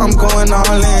that. I'm going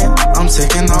all in. I'm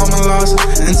taking all my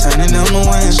losses and turning them to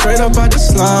win. Straight up out the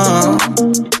slum.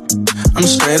 I'm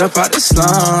straight up out the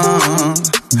slum.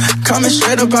 Coming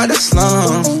straight up out the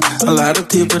slum. A lot of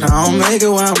people don't make it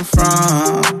where I'm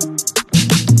from.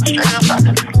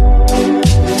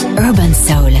 Urban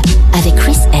Soul avec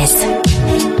Chris S.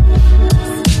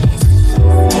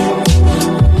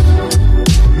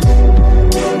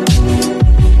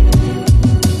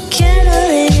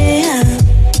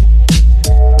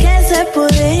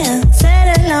 Podría ser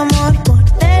el amor por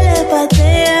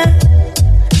telepatía.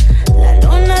 La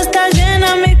luna está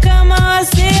llena, mi cama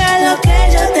vacía. Lo que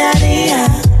yo te haría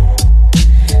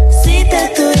si te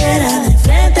tuviera de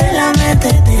frente, la mente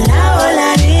te la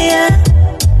volaría.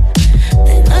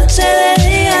 De noche, de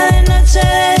día, de noche,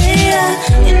 de día.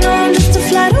 You know I'm just a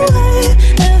flight away.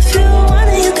 If you want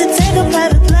it, you could take a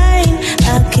private plane.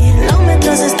 A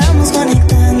kilómetros estamos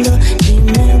conectando y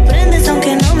me prendes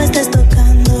aunque no me estés tocando.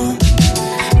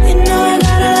 I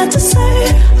got a lot to say.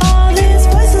 All these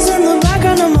voices in the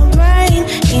background of my brain.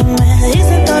 Y me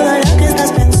dicen todo lo que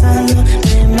estás pensando.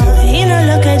 Me imagino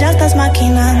lo que ya estás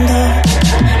maquinando.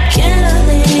 ¿Quién lo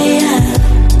diría?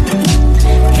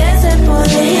 Que se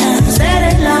podía hacer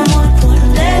el amor por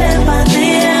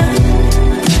telepatía.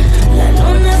 La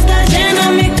luna está llena,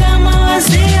 mi cama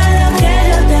vacía. Lo que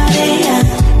yo te haría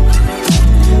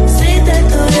si te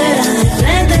tuviera de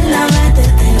frente en la mente,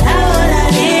 te la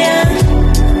volaría.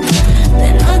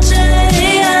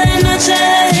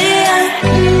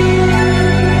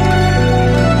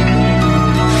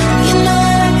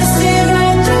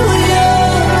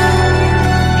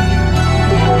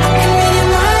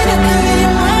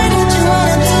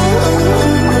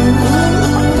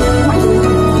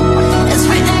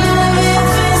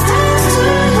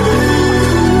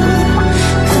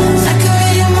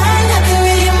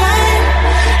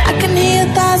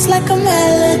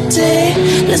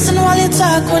 Listen while you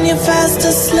talk when you're fast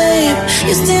asleep.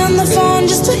 You stay on the phone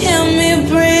just to hear me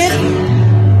breathe.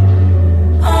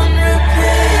 On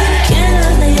repeat. ¿Quién lo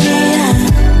diría?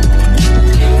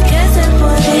 Que se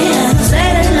podía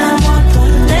hacer el amor por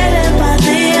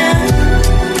telepatía.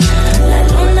 La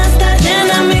luna está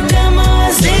llena, mi cama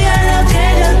vacía. Lo que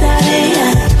yo te haría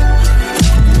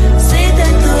si te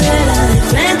tuviera de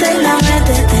frente y la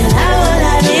mente te la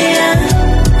volaría.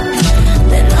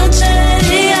 De noche, de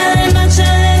día, de noche,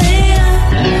 de día.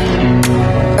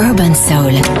 Urban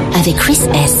Soul avec Chris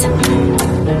S.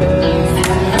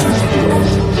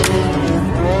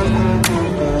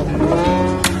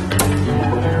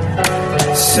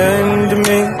 Send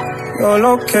me your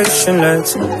location,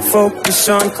 let's focus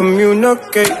on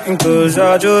communicating. Cause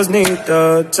I just need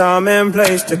the time and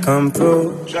place to come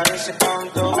through.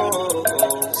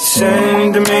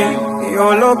 Send me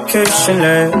your location,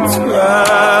 let's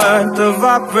ride the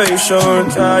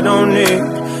vibrations. I don't need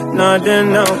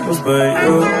nothing else but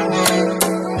you.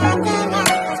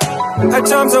 At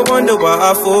times I wonder why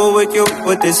I fool with you,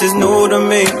 but this is new to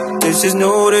me, this is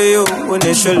new to you.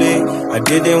 Initially, I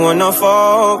didn't wanna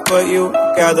fall, but you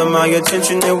gathered my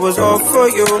attention, it was all for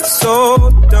you. So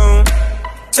don't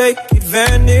take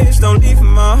advantage, don't leave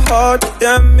my heart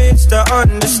damaged. I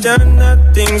understand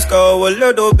that things go a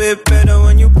little bit better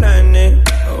when you plan it.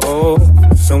 Oh,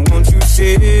 so won't you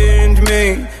send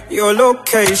me your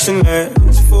location?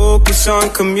 Let's focus on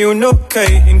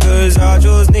communicating. Cause I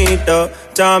just need the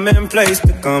time and place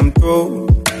to come through.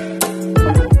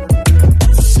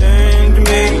 Send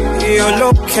me your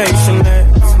location.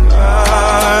 Let's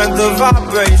ride the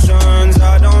vibrations.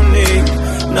 I don't need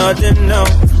nothing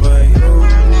else but you.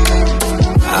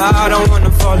 I don't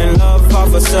wanna fall in love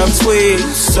off of some tweet,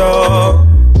 so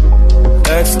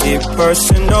let's get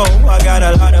personal. I got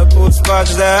a lot of cool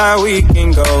spots that we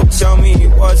can go. Tell me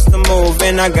what's the move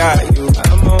and I got you.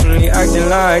 I'm only acting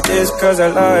like this cause I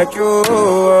like you.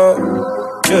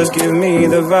 Just give me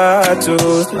the vibe to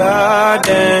slide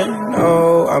in.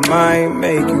 Oh, I might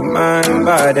make you mine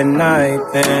by the night.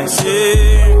 Then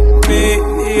send me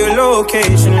your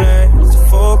location. Let's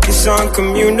focus on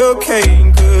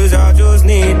communicating. Cause I just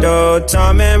need the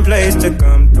time and place to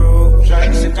come through.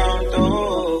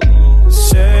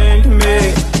 Send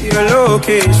me your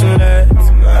location, let's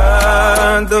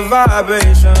ride the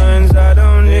vibrations. I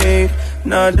don't need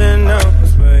nothing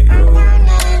else but you.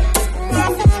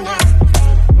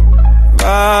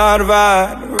 Ride,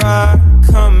 ride, ride,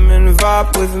 come and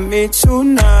vibe with me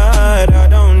tonight. I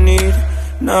don't need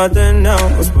nothing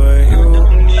else but you.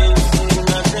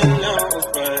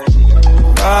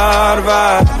 Ride,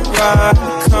 ride, ride,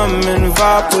 come and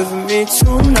vibe with me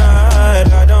tonight.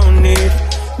 I don't need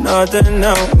nothing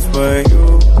else but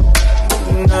you.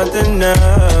 Nothing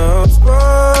else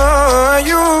but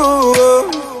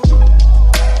you.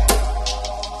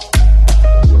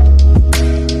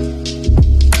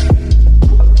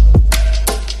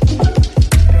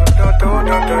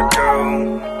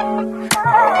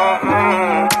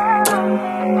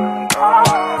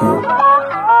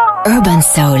 Urban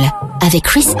Soul avec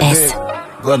Chris S.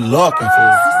 Good looking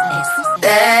for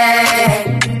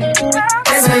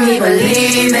Let's make me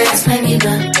believe it. Let's make me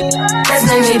believe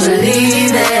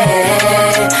it.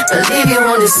 Believe you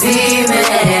won't deceive me.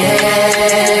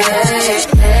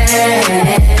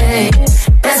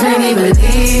 Let's make me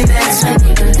believe it. Let's make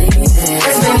me believe it.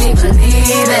 Let's make me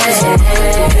believe it.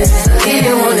 Believe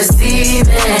you won't deceive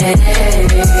me.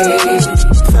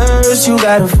 First you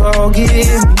gotta forgive me.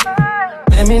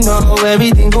 Let me know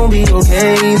everything gon' be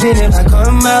okay. Even if I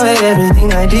come out with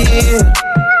everything I did,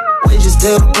 would you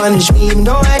still punish me even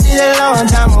though I did it a long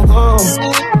time ago?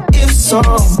 If so,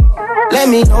 let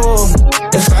me know.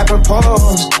 If I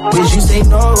propose, would you say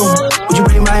no? Would you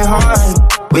break my heart?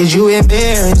 Would you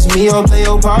embarrass me or play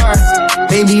your part?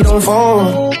 Baby, don't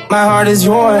fold, my heart is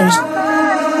yours.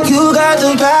 You got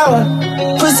the power,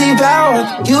 pussy power.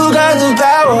 You got the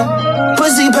power,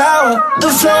 pussy power. The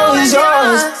flow is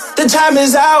yours, the time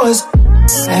is ours.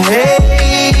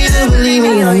 Hey, you believe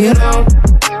me or you don't.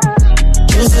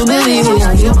 Just to believe me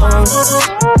or you won't.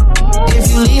 If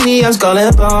you leave me, I'm skull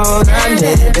and bones. I'm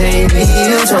dead, baby,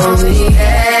 you told me.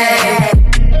 Hey,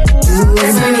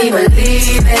 let's make me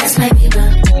believe it. Let's make me believe it.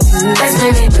 Let's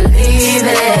make me believe it.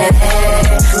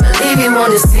 Believe you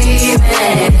won't deceive me.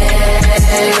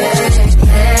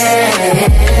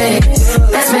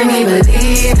 Let's make me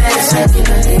believe it. Let's make me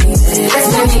believe it. Let's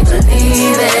make me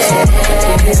believe it.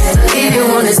 Believe you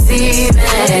won't deceive me.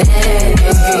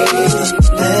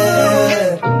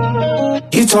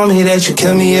 You told me that you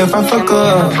kill me if I fuck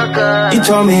up. You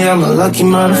told me I'm a lucky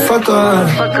motherfucker.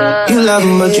 You love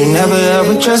him but you never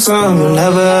ever trust him. You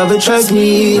never ever trust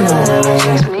me, no.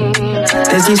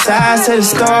 There's these sides to the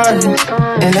story,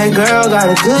 and that girl got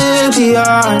a good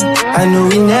PR. I knew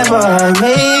we never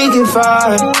make it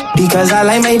far, because I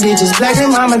like my bitches black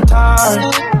and mama tar.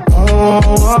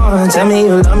 Oh, tell me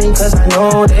you love me cause I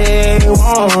know they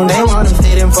won't. They wanna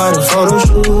fit in for the photo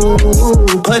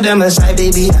shoot. Put them aside,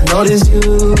 baby, I know this you.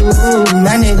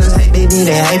 My niggas hype, baby,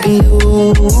 they hyping you.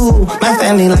 My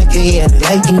family like you, yeah, they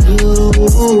liking you.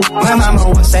 My mama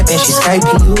WhatsApp and she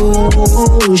Skyping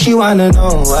you. She wanna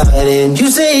know what did you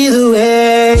say the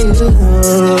way.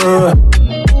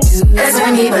 Let's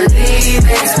make me believe it.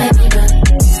 Let's make me believe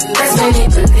it. Let's make me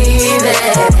believe it.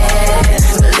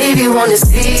 Believe you won't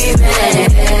deceive me.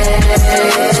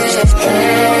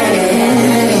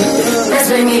 Let's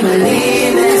make me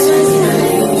believe it.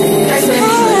 Let's make me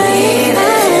believe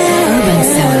it. Urban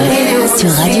Soul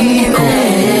sur Radio Monaco.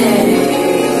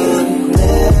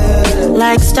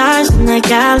 Like stars in the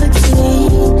galaxy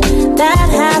that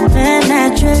happen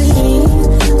naturally.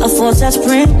 A force that's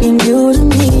bringing you to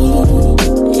me.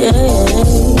 Yeah.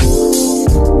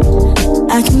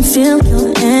 I can feel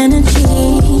your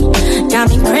energy, got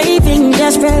me craving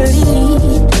desperately.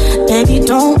 Baby,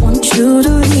 don't want you to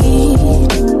leave.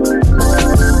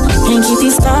 Can't keep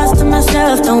these thoughts to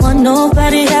myself, don't want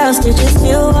nobody else. Did you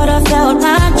feel what I felt?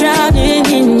 I'm drowning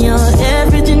in your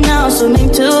everything now. Swimming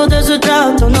till there's a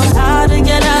drop, don't know how to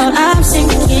get out. I'm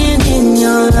sinking in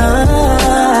your love.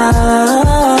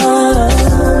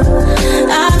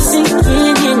 I'm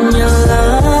sinking in your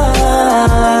love.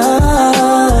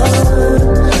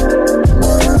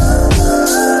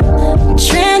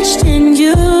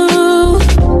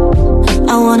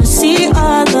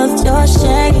 Your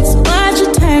shades, why'd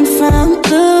you turn from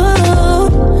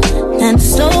blue and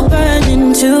slow burn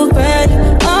into gray?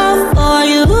 All for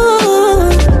you.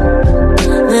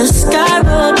 The sky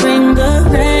will bring the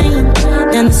rain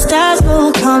and the stars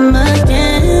will come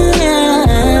again.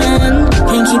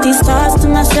 Can't keep these thoughts to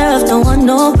myself, don't want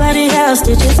nobody else.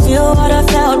 Did you feel what I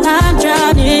felt? I'm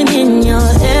drowning in your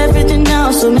everything now.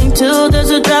 Swimming till there's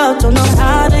a drought, don't know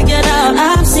how to get out.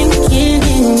 I'm sinking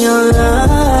in your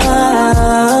love.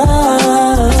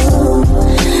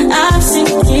 I'm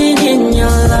sinking in your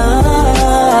love.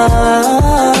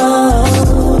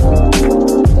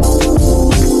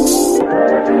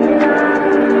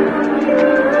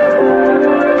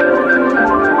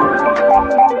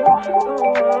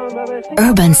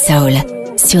 Urban Soul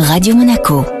sur Radio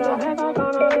Monaco.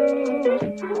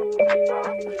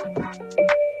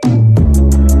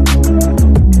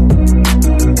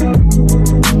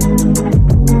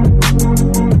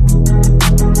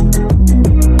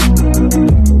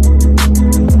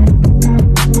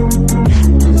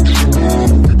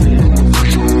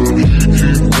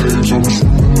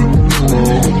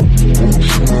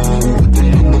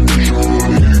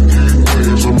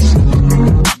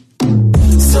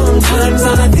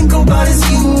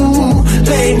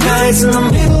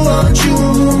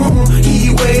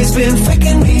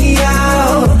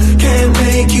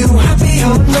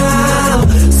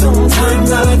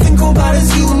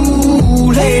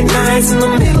 Late night nights in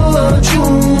the middle of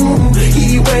June.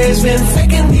 He waves been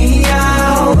faking me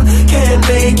out. Can't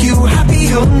make you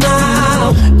happier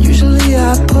now. Usually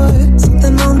I put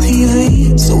something on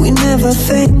TV, so we never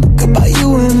think about you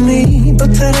and me.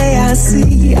 But today I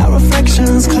see our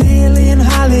reflections clearly in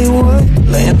Hollywood,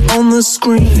 laying on the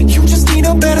screen. You just need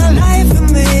a better life than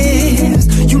this.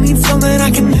 You need something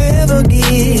I can never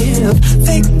give.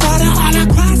 Fake water all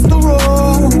across the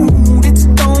road. It's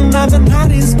gone now, the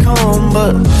night is come.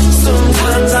 But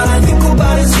sometimes all I think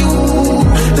about is you.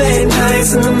 Late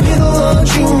nights in the middle of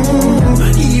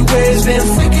June. He waves been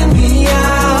freaking me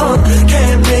out.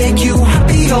 Can't make you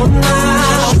happier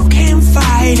now. You can't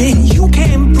fight it, you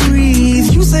can't breathe.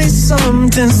 You say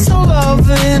something so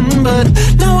loving, but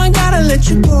now I gotta let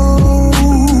you go.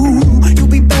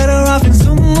 You'll be better off in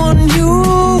someone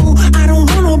new. I don't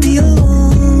wanna be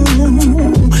alone.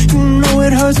 You know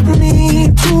it hurts me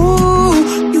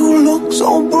too. You look so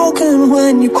broken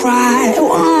when you cry.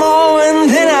 One more and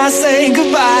then I say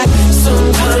goodbye.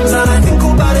 Sometimes all I think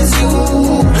about is you.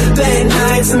 Late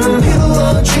nights in the middle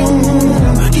of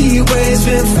June. He waves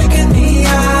been freaking me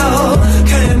out.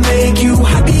 Can't make you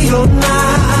happier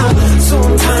now.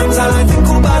 Sometimes all I think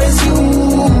about is you.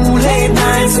 Late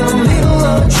nights in the middle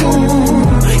of June.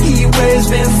 He waves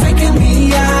been freaking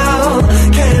me out.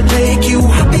 Can't make you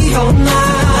happier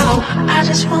now. I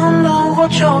just wanna know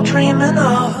what you're dreaming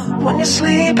of. When you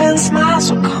sleep and smile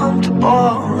so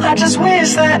comfortable. I just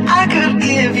wish that I could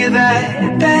give you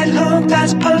that bad look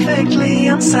that's perfectly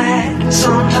unsaid.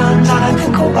 Sometimes all I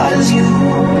think about is you.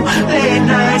 Late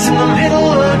nights in the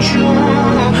middle of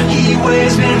June. He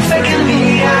waves been faking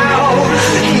me out.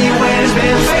 He waves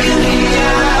been faking me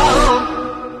out.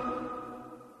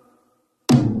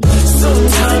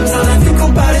 Sometimes all I think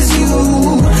about is you.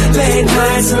 Late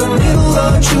nights in the middle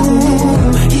of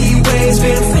June. He waves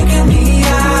been faking me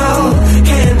out.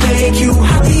 Can't make you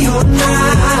happier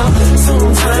now.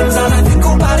 Sometimes all I think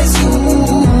about is you.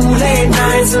 Late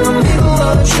nights in the middle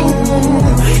of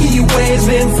June. He waves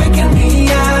been faking me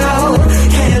out.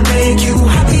 Can't make you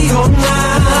happier now.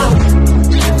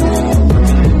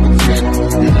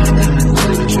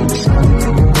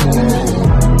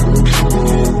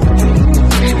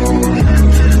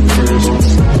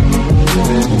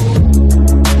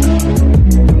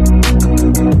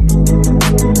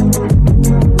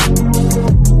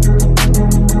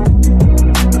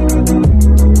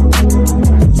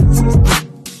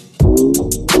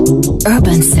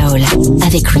 Urban Soul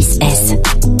avec Chris S.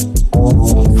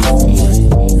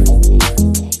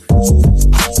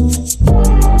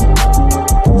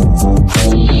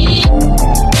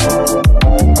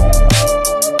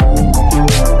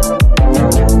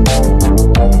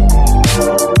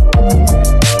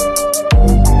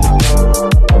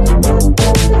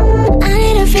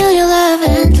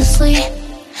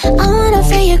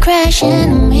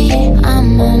 Crashing on me,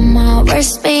 I'm on my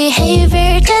worst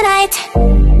behavior tonight.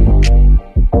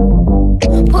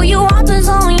 Pull you out the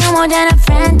zone, you're more than a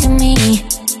friend to me.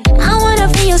 I wanna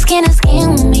feel your skin to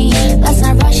skin with me. Let's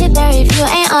not rush it there if you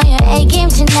ain't on your A game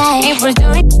tonight. Ain't for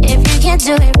doing if you can't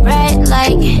do it right.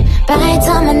 Like bites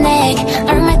on my neck,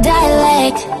 learn my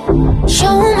dialect.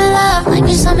 Show me love like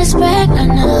you some respect, I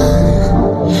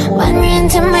know. When we're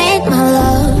intimate, my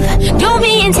love, don't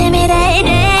be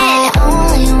intimidated. I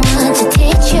only want to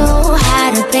teach you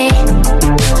how to be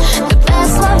the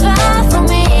best lover for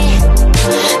me,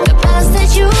 the best that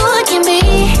you can be.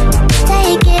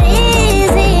 Take it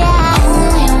easy. I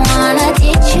only wanna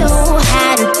teach you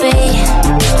how to be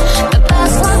the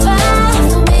best lover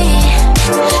for me,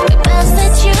 the best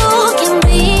that you can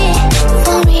be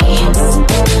for me.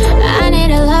 I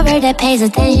need a lover that pays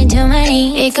attention to my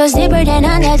needs. It goes deeper than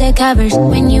under the covers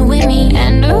when you with me.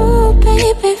 And oh,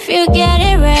 baby, if you get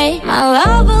it right, my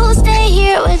love will stay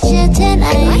here with you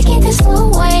tonight. I like it the slow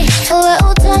way, a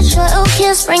little touch, little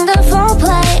kiss, bring the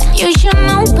foreplay. You should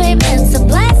know, baby, it's a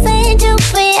blessing to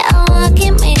be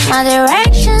unlocking me. My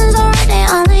directions are the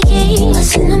only key.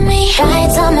 Listen to me,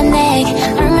 bites on my neck,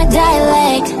 learn my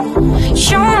dialect.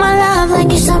 Show my love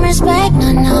like you some respect,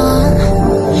 no.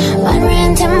 When we're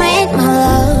intimate, my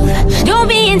love, don't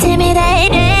be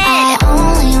intimidated. I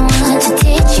only want to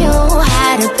teach you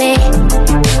how to be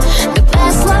the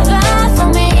best lover.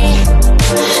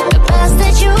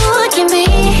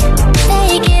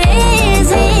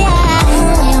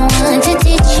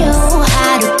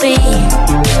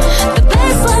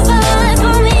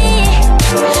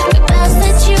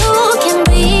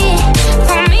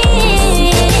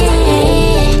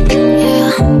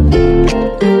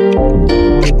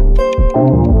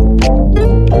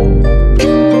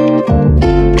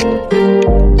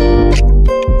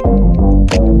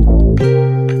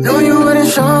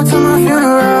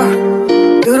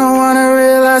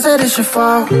 it's your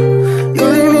fault. You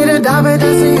leave me to die, but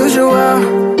that's the usual.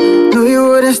 Knew you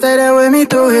wouldn't stay there with me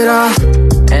through it all.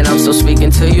 And I'm still speaking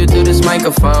to you through this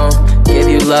microphone. Give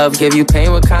you love, give you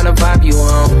pain, what kind of vibe you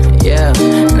on? Yeah,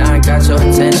 now I got your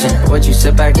attention. Would you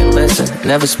sit back and listen?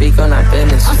 Never speak on our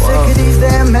business. I'm sick of these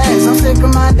damn meds, I'm sick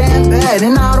of my damn bed.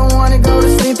 And I don't wanna go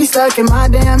to sleep, be stuck in my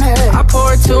damn head. I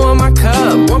poured 2 in my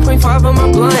cup, 1.5 in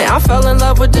my blunt. I fell in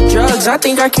love with the drugs, I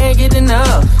think I can't get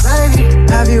enough. Baby,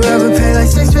 have you ever paid like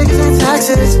 6 figures in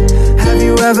taxes? Have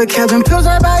you ever kept them pills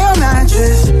right by your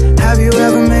mattress? Have you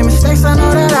ever made mistakes? I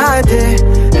know that I did.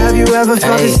 Have you ever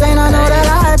felt the stain? I know that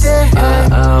I did.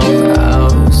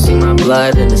 See my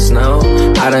blood in the snow.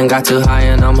 I done got too high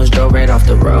and almost drove right off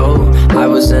the road. I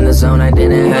was in the zone, I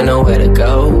didn't have nowhere to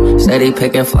go. Steady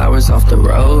picking flowers off the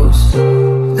rose.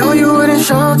 No, you wouldn't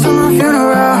show up to my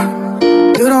funeral.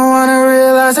 You don't wanna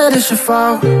realize that it's your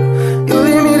fault. You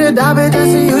leave me to die, but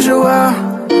that's the usual.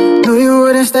 Knew you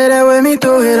wouldn't stay there with me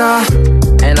through it all.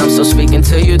 And I'm still speaking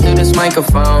to you through this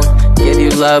microphone. Give you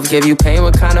love, give you pain,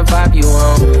 what kind of vibe you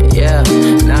on? Yeah,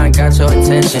 now I got your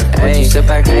attention. Would you sit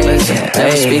back and listen?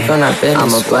 Never speak on our business.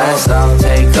 I'ma blast off,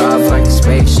 take off like a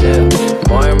spaceship.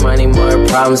 More money, more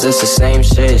problems, it's the same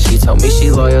shit. She told me she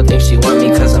loyal, think she want me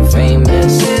cause I'm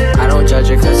famous. I don't judge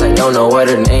her cause I don't know what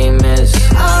her name is.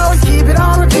 I always keep it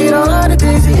on repeat, all of the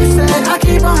things that you said. I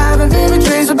keep on having vivid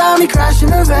dreams about me crashing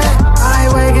the vet. I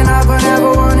ain't waking up, I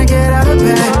never wanna get out of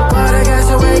bed. But I guess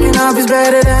waking up is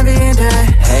better than being dead.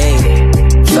 Hey,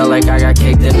 felt like I got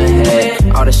kicked in the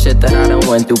head. All the shit that I done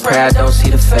went through, pray I don't see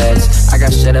the feds. I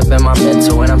got shit up in my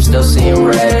mental and I'm still seeing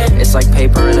red. It's like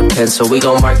paper and a pencil, we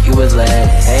gon' mark you with lead.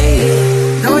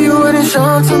 Hey, no, you wouldn't show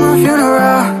up to my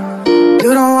funeral.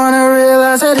 You don't wanna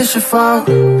realize that it's your fault.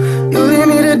 You leave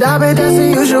me to die, but that's the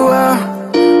usual.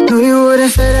 Knew you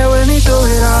wouldn't stay there with me through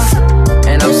it all.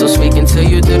 And I'm still speaking to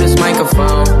you through this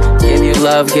microphone. Give you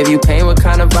love, give you pain, what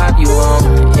kind of vibe you on?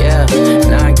 Yeah,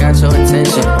 now I got your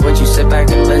attention. Would you sit back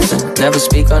and listen? Never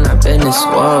speak on our business,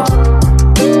 whoa.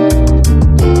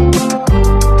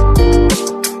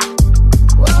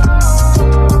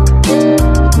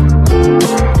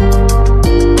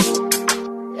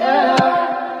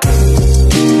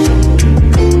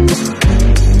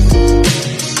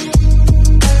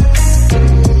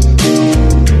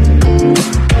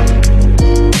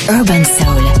 Urban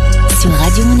Soul sur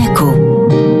Radio Monaco.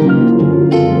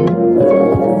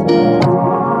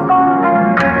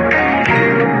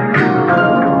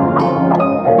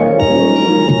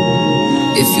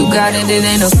 If you got it, it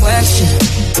ain't a question.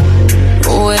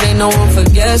 Oh, it ain't no one for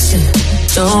guessing.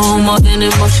 No more than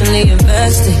emotionally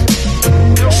invested.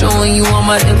 Showing you all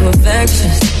my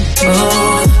imperfections.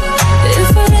 Oh,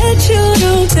 if I let you,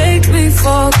 don't take me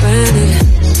for granted.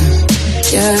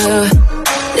 Yeah.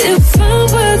 If I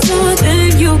were more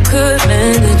than you could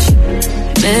manage,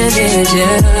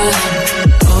 yeah.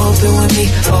 Open with me,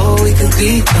 oh, we could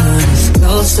be honest.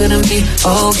 Closer to me,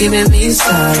 oh, giving me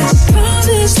silence.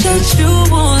 Promise that you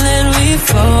won't let me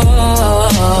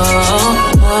fall.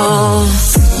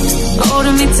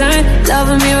 Holding me tight,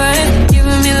 loving me right,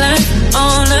 giving me life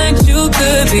all night you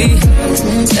could be.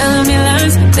 Telling me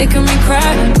lies, making me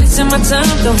cry, wasting my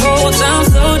time the whole time.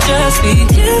 So just be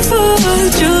careful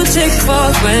what you take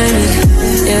for granted,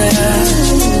 yeah.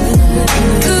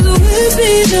 Cause with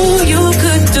me, know you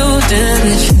could do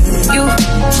damage.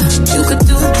 You could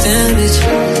do damage.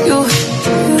 You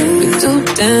could do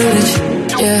damage,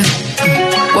 yeah.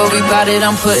 Worry about it,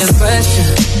 I'm putting pressure.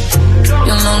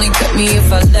 You'll only cut me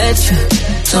if I let you.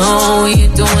 No, we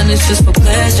ain't doing this just for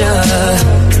pleasure.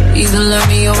 Either learn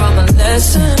me or I'm a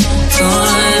lesson. If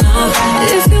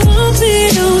you want me,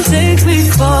 don't take me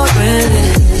for granted.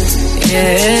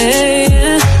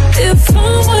 Yeah, if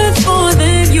I'm worth more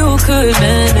than you could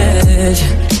manage,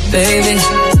 baby.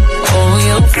 Oh,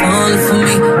 you're falling for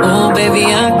me. Oh, baby,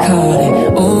 I call it.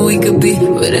 Oh, we could be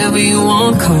whatever you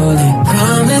want, call it.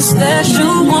 Promise that you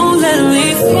won't let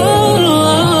me fall.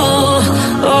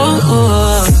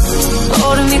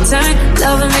 Holding me tight,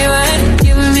 loving me right,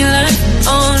 giving me life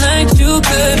all night you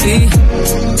could be.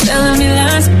 Telling me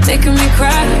lies, making me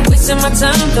cry, wasting my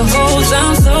time the whole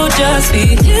time. So just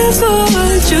be careful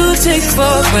what you take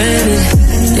for granted,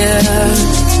 yeah.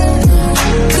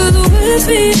 Cause with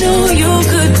me, know you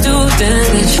could do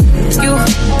damage.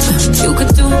 You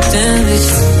could do damage.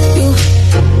 You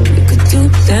could do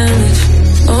damage.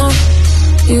 Oh,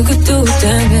 you could do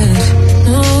damage.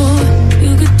 Oh,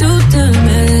 you could do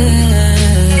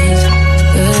damage.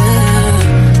 Yeah.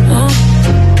 Oh,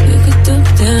 you could do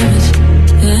damage.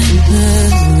 Yeah.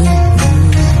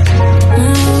 Oh,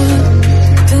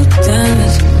 do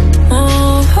damage. Oh,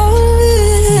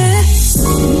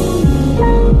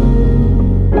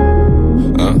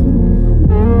 yeah.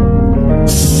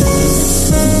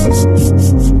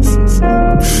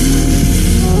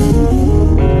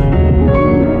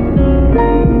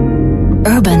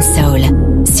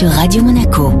 Radio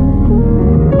Monaco.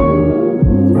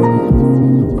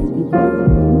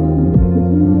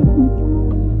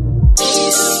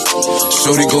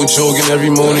 Shorty go jogging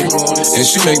every morning, and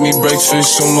she make me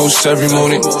breakfast almost every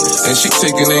morning. And she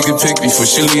take a nigga pic before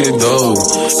she leave the door.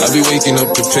 I be waking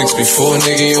up the pics before a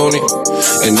nigga on it.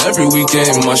 And every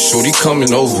weekend my shorty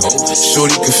coming over.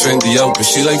 Shorty can Fendi out, but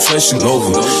she like flashing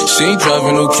over. She ain't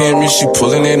driving no Camry, she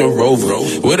pulling in a Rover.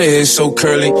 With her hair so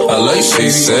curly, I like she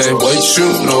said, what you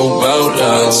know about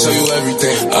us? I'll tell you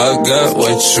everything. I got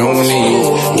what you need.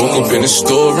 Woke up in the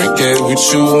store and get what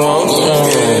you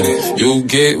want. You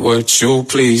get what you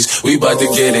please. We bout to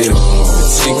get it on.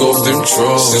 Take off them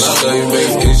drawers.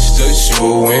 It's just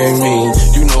you and me.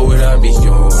 You know what I be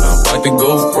on. I'm about to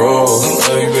go raw.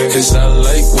 Cause I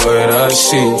like what I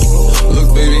see.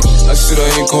 Look, baby, I said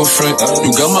I ain't gon' front.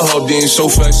 You got my heart beating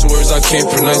so fast, some words I can't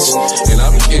pronounce. And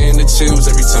I be getting the chills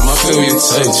every time I feel your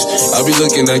touch. I be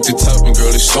looking at the top and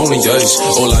girl, it's only ice.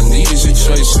 All I need is your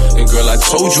choice. And girl, I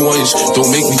told you once,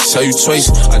 don't make me tell you twice.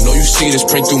 I know you see this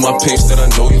print through my pics that I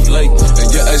know you like. And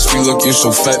your ass be looking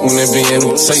so fat when they be in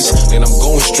them tights. And I'm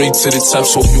going straight to the top,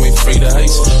 so you ain't afraid of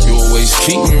heights. You always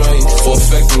keep me right, for a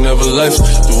fact you never left.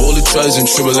 Through all the trials and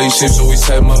tribulations, always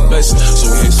had my best. So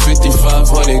here's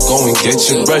 5,500, go and get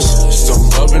your brush. Start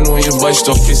rubbing on your butt,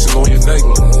 start kissing on your neck.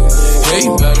 Hate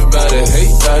about it,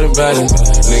 hate about it.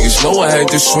 Niggas know I had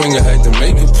to swing, I had to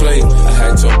make a play. I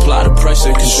had to apply the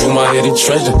pressure, cause you my hidden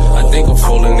treasure. I think I'm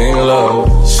falling in love.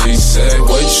 She said,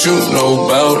 what you know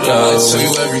about love? I'll tell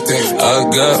you everything. I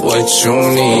got what you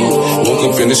need.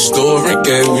 Woke up in the store and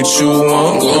get what you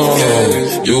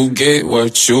want. You get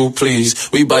what you please.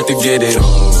 We bout to get it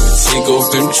on. Take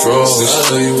off them drawers.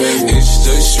 It's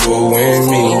just you and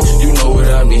me. You know what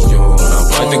I be on. I'm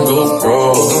about to go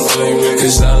raw.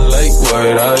 Cause I like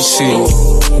what I see.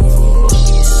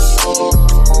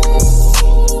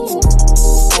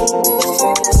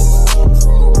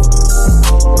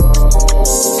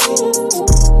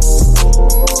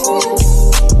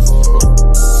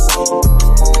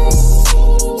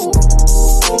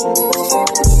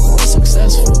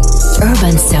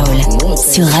 Urban Soul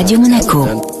sur Radio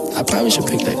Monaco. I probably should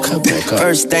pick that cup back up.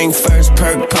 First thing first,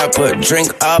 perk popper.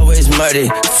 Drink always muddy.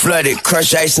 Flooded,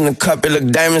 crush ice in the cup, it look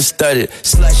diamond studded.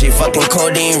 Slushy, fucking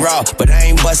codeine raw. But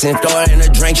I ain't bustin', throw it in a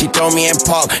drink, she throw me in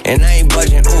park. And I ain't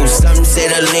budging, ooh, some say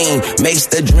the lean makes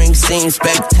the drink seem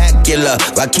spectacular.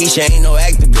 Keisha ain't no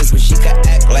activist, but she can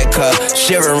act like her.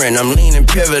 Shivering, I'm leaning,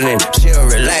 pivoting. She'll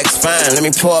relax, fine, let me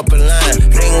pour up a line.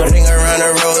 Ring around a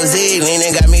rosy,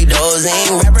 leaning got me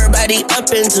dozing. Wrap her body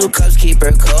up in 2 cups, keep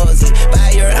her cozy.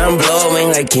 Fire, I'm blowing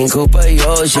like King Koopa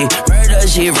Yoshi. Murder,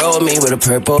 she rolled me with a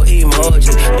purple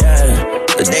emoji. Yeah.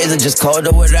 The days are just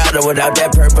colder without her. Without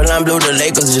that purple, I'm blue. The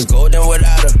Lakers just golden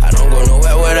without her. I don't go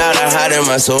nowhere without her. Hiding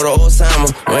my soul to Osama.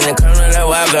 When it comes to that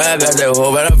wild girl, I got that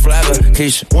whole better flagger.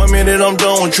 Keisha. 1 minute I'm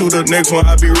done with you, the next one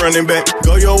I be running back.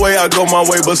 Go your way, I go my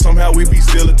way, but somehow we be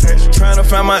still attached. Trying to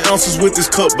find my ounces with this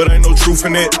cup, but ain't no truth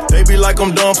in it. They be like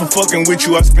I'm done for fucking with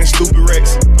you, I spend stupid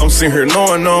racks. I'm sitting here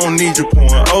knowing I don't need you,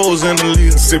 pouring O's in the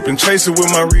lead. Sipping, chasing with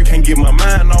my reef, can't get my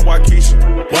mind on Waukesha.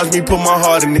 Watch me put my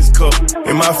heart in this cup.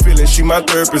 In my feelings, she my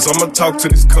therapist, I'ma talk to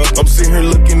this cup. I'm sitting here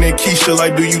looking at Keisha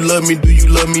like, do you love me, do you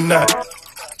love me not?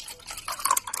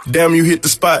 Damn, you hit the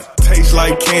spot. Taste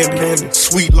like candy,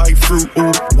 sweet like fruit,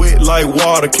 ooh, wet like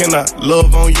water. Can I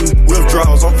love on you?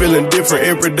 Withdrawals, I'm feeling different.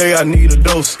 Every day I need a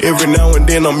dose. Every now and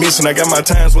then I'm missing. I got my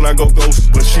times when I go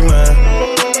ghost, but she mine.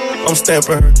 I'm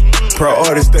stamping her. Proud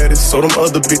artist status, so them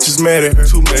other bitches mad at her.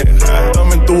 Too mad.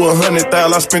 Thumbing through 100,000,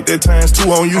 I spent that times 2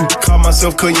 on you. Caught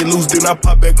myself cutting you loose, then I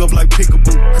pop back up like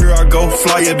Pickaboo. Here I go,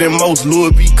 flyer than most,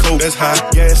 Louis V. Coke. That's high.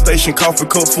 Gas station, coffee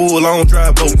cup full, I don't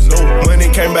drive boats. No money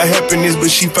came by happiness, but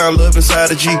she found love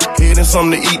inside a G. Head and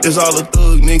something to eat, that's all a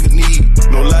thug nigga need.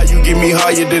 No lie, you get me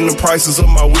higher than the prices of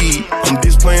my weed. I'm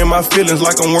displaying my feelings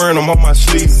like I'm wearing them on my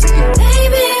sleeve.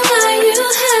 Baby, why you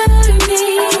hurt me?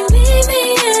 Leave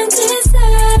me and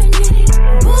desert me.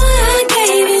 Boy, I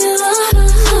gave you a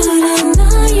heart, I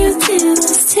know you did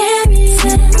was tearing.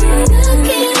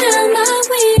 Looking out my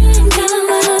window,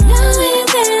 knowing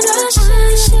that I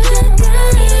should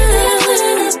die.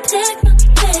 When I take my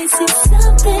place, it's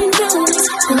something wrong.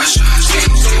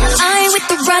 I ain't with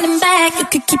the running back, you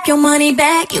could keep your money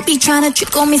back. You be trying to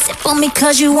trick on me, sip on me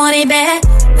cause you want it back.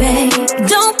 Babe,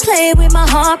 don't play with my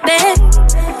heart, babe.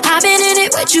 I've been in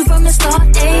it with you from the start,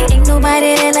 ayy. Ain't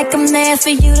nobody there like I'm there for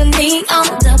you to lean on.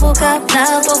 Double cup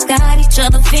love, both got each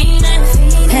other feeling.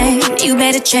 Hey, you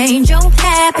better change your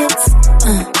habits.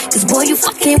 Cause boy, you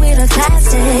fucking with a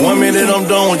classic. 1 minute I'm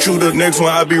done with you, the next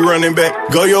one I be running back.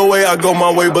 Go your way, I go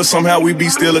my way, but somehow we be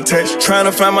still attached. Trying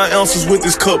to find my ounces with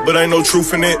this cup, but ain't no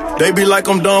truth in it. They be like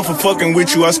I'm done for fucking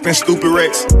with you, I spend stupid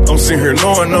racks. I'm sitting here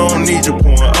knowing I don't need you,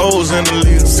 pouring O's in the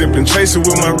lid. Sipping, chasing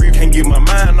with my reef, can't get my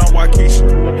mind on Waukesha.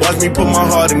 Watch me put my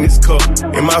heart in this cup.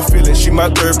 In my feelings, she my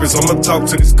therapist, I'ma talk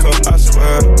to this cup, I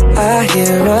swear. I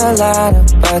hear a lot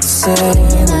about saying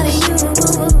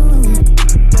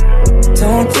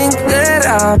don't think that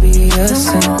I'll be a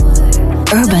saint.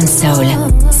 Urban Soul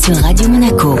sur Radio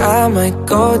Monaco. I might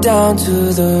go down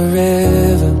to the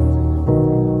river,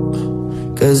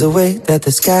 cause the way that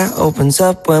the sky opens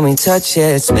up when we touch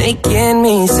it, it's making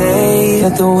me say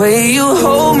that the way you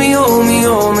hold me, hold me,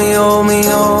 hold me, hold me,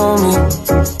 hold me,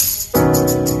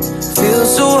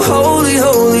 feels so holy,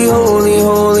 holy, holy,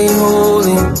 holy,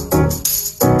 holy.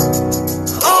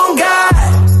 Oh God,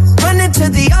 running to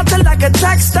the altar like a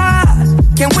track star.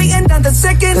 Can't wait another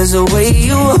second. Cause the way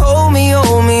you hold me,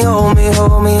 hold me, hold me,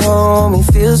 hold me, hold me,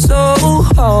 feels so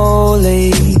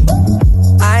holy.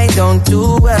 I don't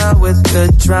do well with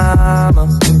the drama,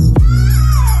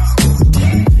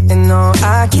 and no,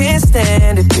 I can't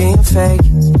stand it being fake.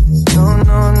 No,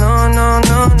 no, no, no,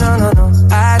 no, no, no, no.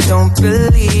 I don't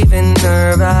believe in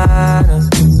Nirvana,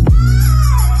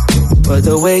 but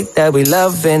the way that we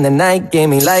love in the night gave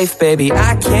me life, baby.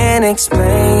 I can't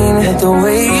explain it. The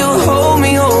way you hold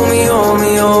me, hold me, hold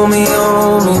me, hold me,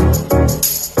 hold me,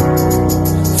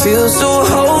 feels so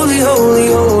holy, holy,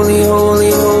 holy,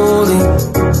 holy, holy.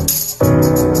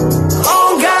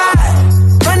 Oh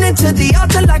God, running to the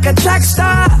altar like a track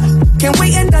star. Can't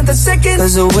wait another second.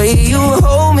 Cause the way you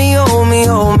hold me, hold me,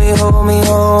 hold me, hold me,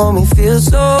 hold me, feels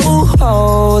so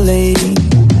holy.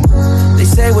 They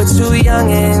say we're too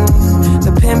young and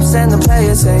the pimps and the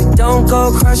players say don't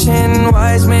go crushing.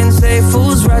 Wise men say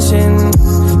fools rushing,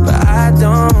 but I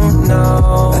don't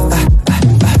know.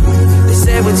 They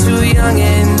say we're too young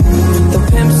and the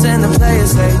pimps and the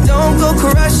players say don't go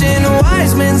crushing.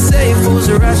 Wise men say fools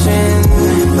are rushing,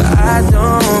 but I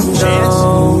don't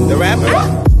know. The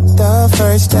rapper. The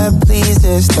first step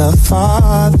pleases the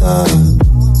Father.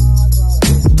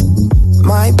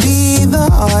 Might be the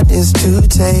hardest to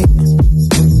take,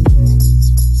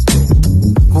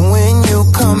 but when you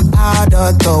come out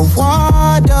of the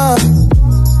water,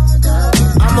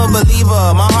 I'm a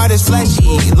believer, my heart is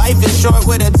fleshy. Life is short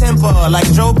with a temper,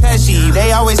 like Joe Pesci.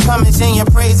 They always come and sing your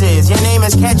praises, your name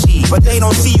is catchy, but they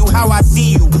don't see you how I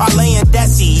see you. Parlay and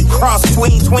Desi, cross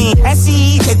tween,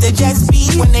 Hesse. Hit the jet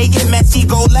speed, when they get messy,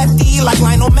 go lefty, like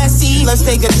Lionel Messi. Let's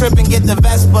take a trip and get the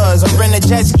Vespas, or rent a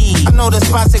jet ski. I know the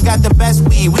spots that got the best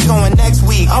weed, we going next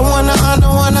week. I wanna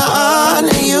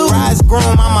honor you. Rise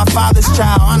groom, I'm my father's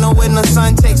child. I know when the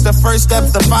son takes the first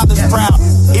step, the father's proud.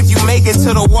 If you make it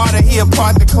to the water, he'll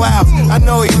part the clouds. I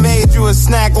know he made you a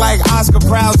snack like Oscar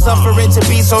Proud. Suffer it to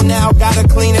be, so now gotta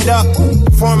clean it up.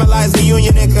 Formalize the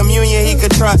union and communion he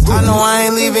could trust. I know I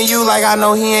ain't leaving you like I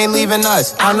know he ain't leaving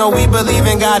us. I know we believe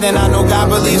in God and I know God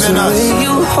believes in us.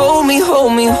 You hold me,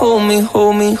 hold me, hold me,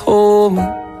 hold me, hold me,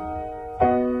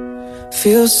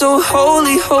 feel so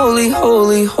holy, holy,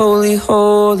 holy, holy,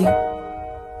 holy.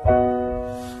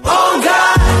 Oh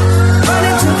God,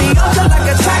 running to the altar like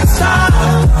a track star.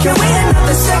 Can we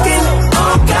another second?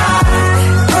 Oh God,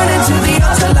 running to the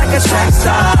altar like a track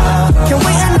star. Can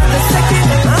we another second?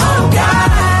 Oh God,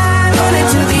 running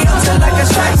to the altar like a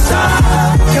track star.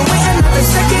 Can we another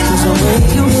second? So when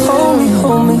you hold me,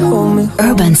 hold me, hold me.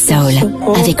 Urban Soul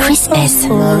avec Chris S.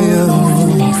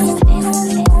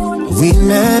 We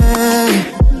met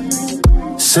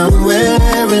somewhere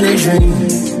in a dream,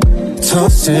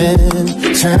 toasting,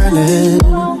 turning,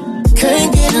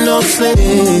 can't get no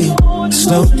sleep.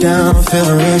 Slow down, feel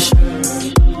the rush,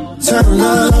 turn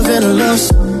love into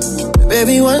lust.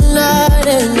 Baby, one night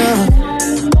ain't enough.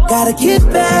 Gotta get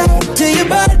back to your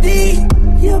body,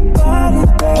 your body.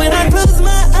 When I close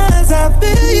my eyes, I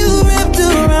feel you wrapped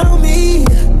around me.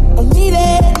 I need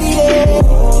it, need it.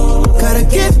 Gotta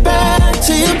get back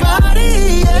to your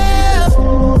body, yeah.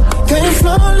 Can't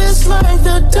flawless like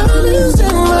the diamonds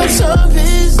in my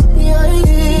surface, yeah,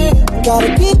 yeah.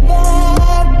 Gotta get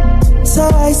back, so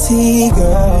I see,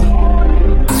 girl.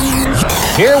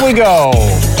 Here we go.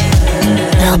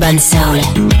 Urban Soul,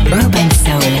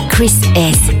 Chris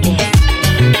S.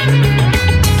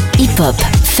 Hip Hop,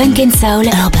 Funk and Soul,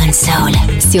 Urban Soul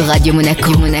sur Radio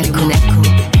Monaco.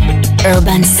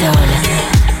 Urban Soul.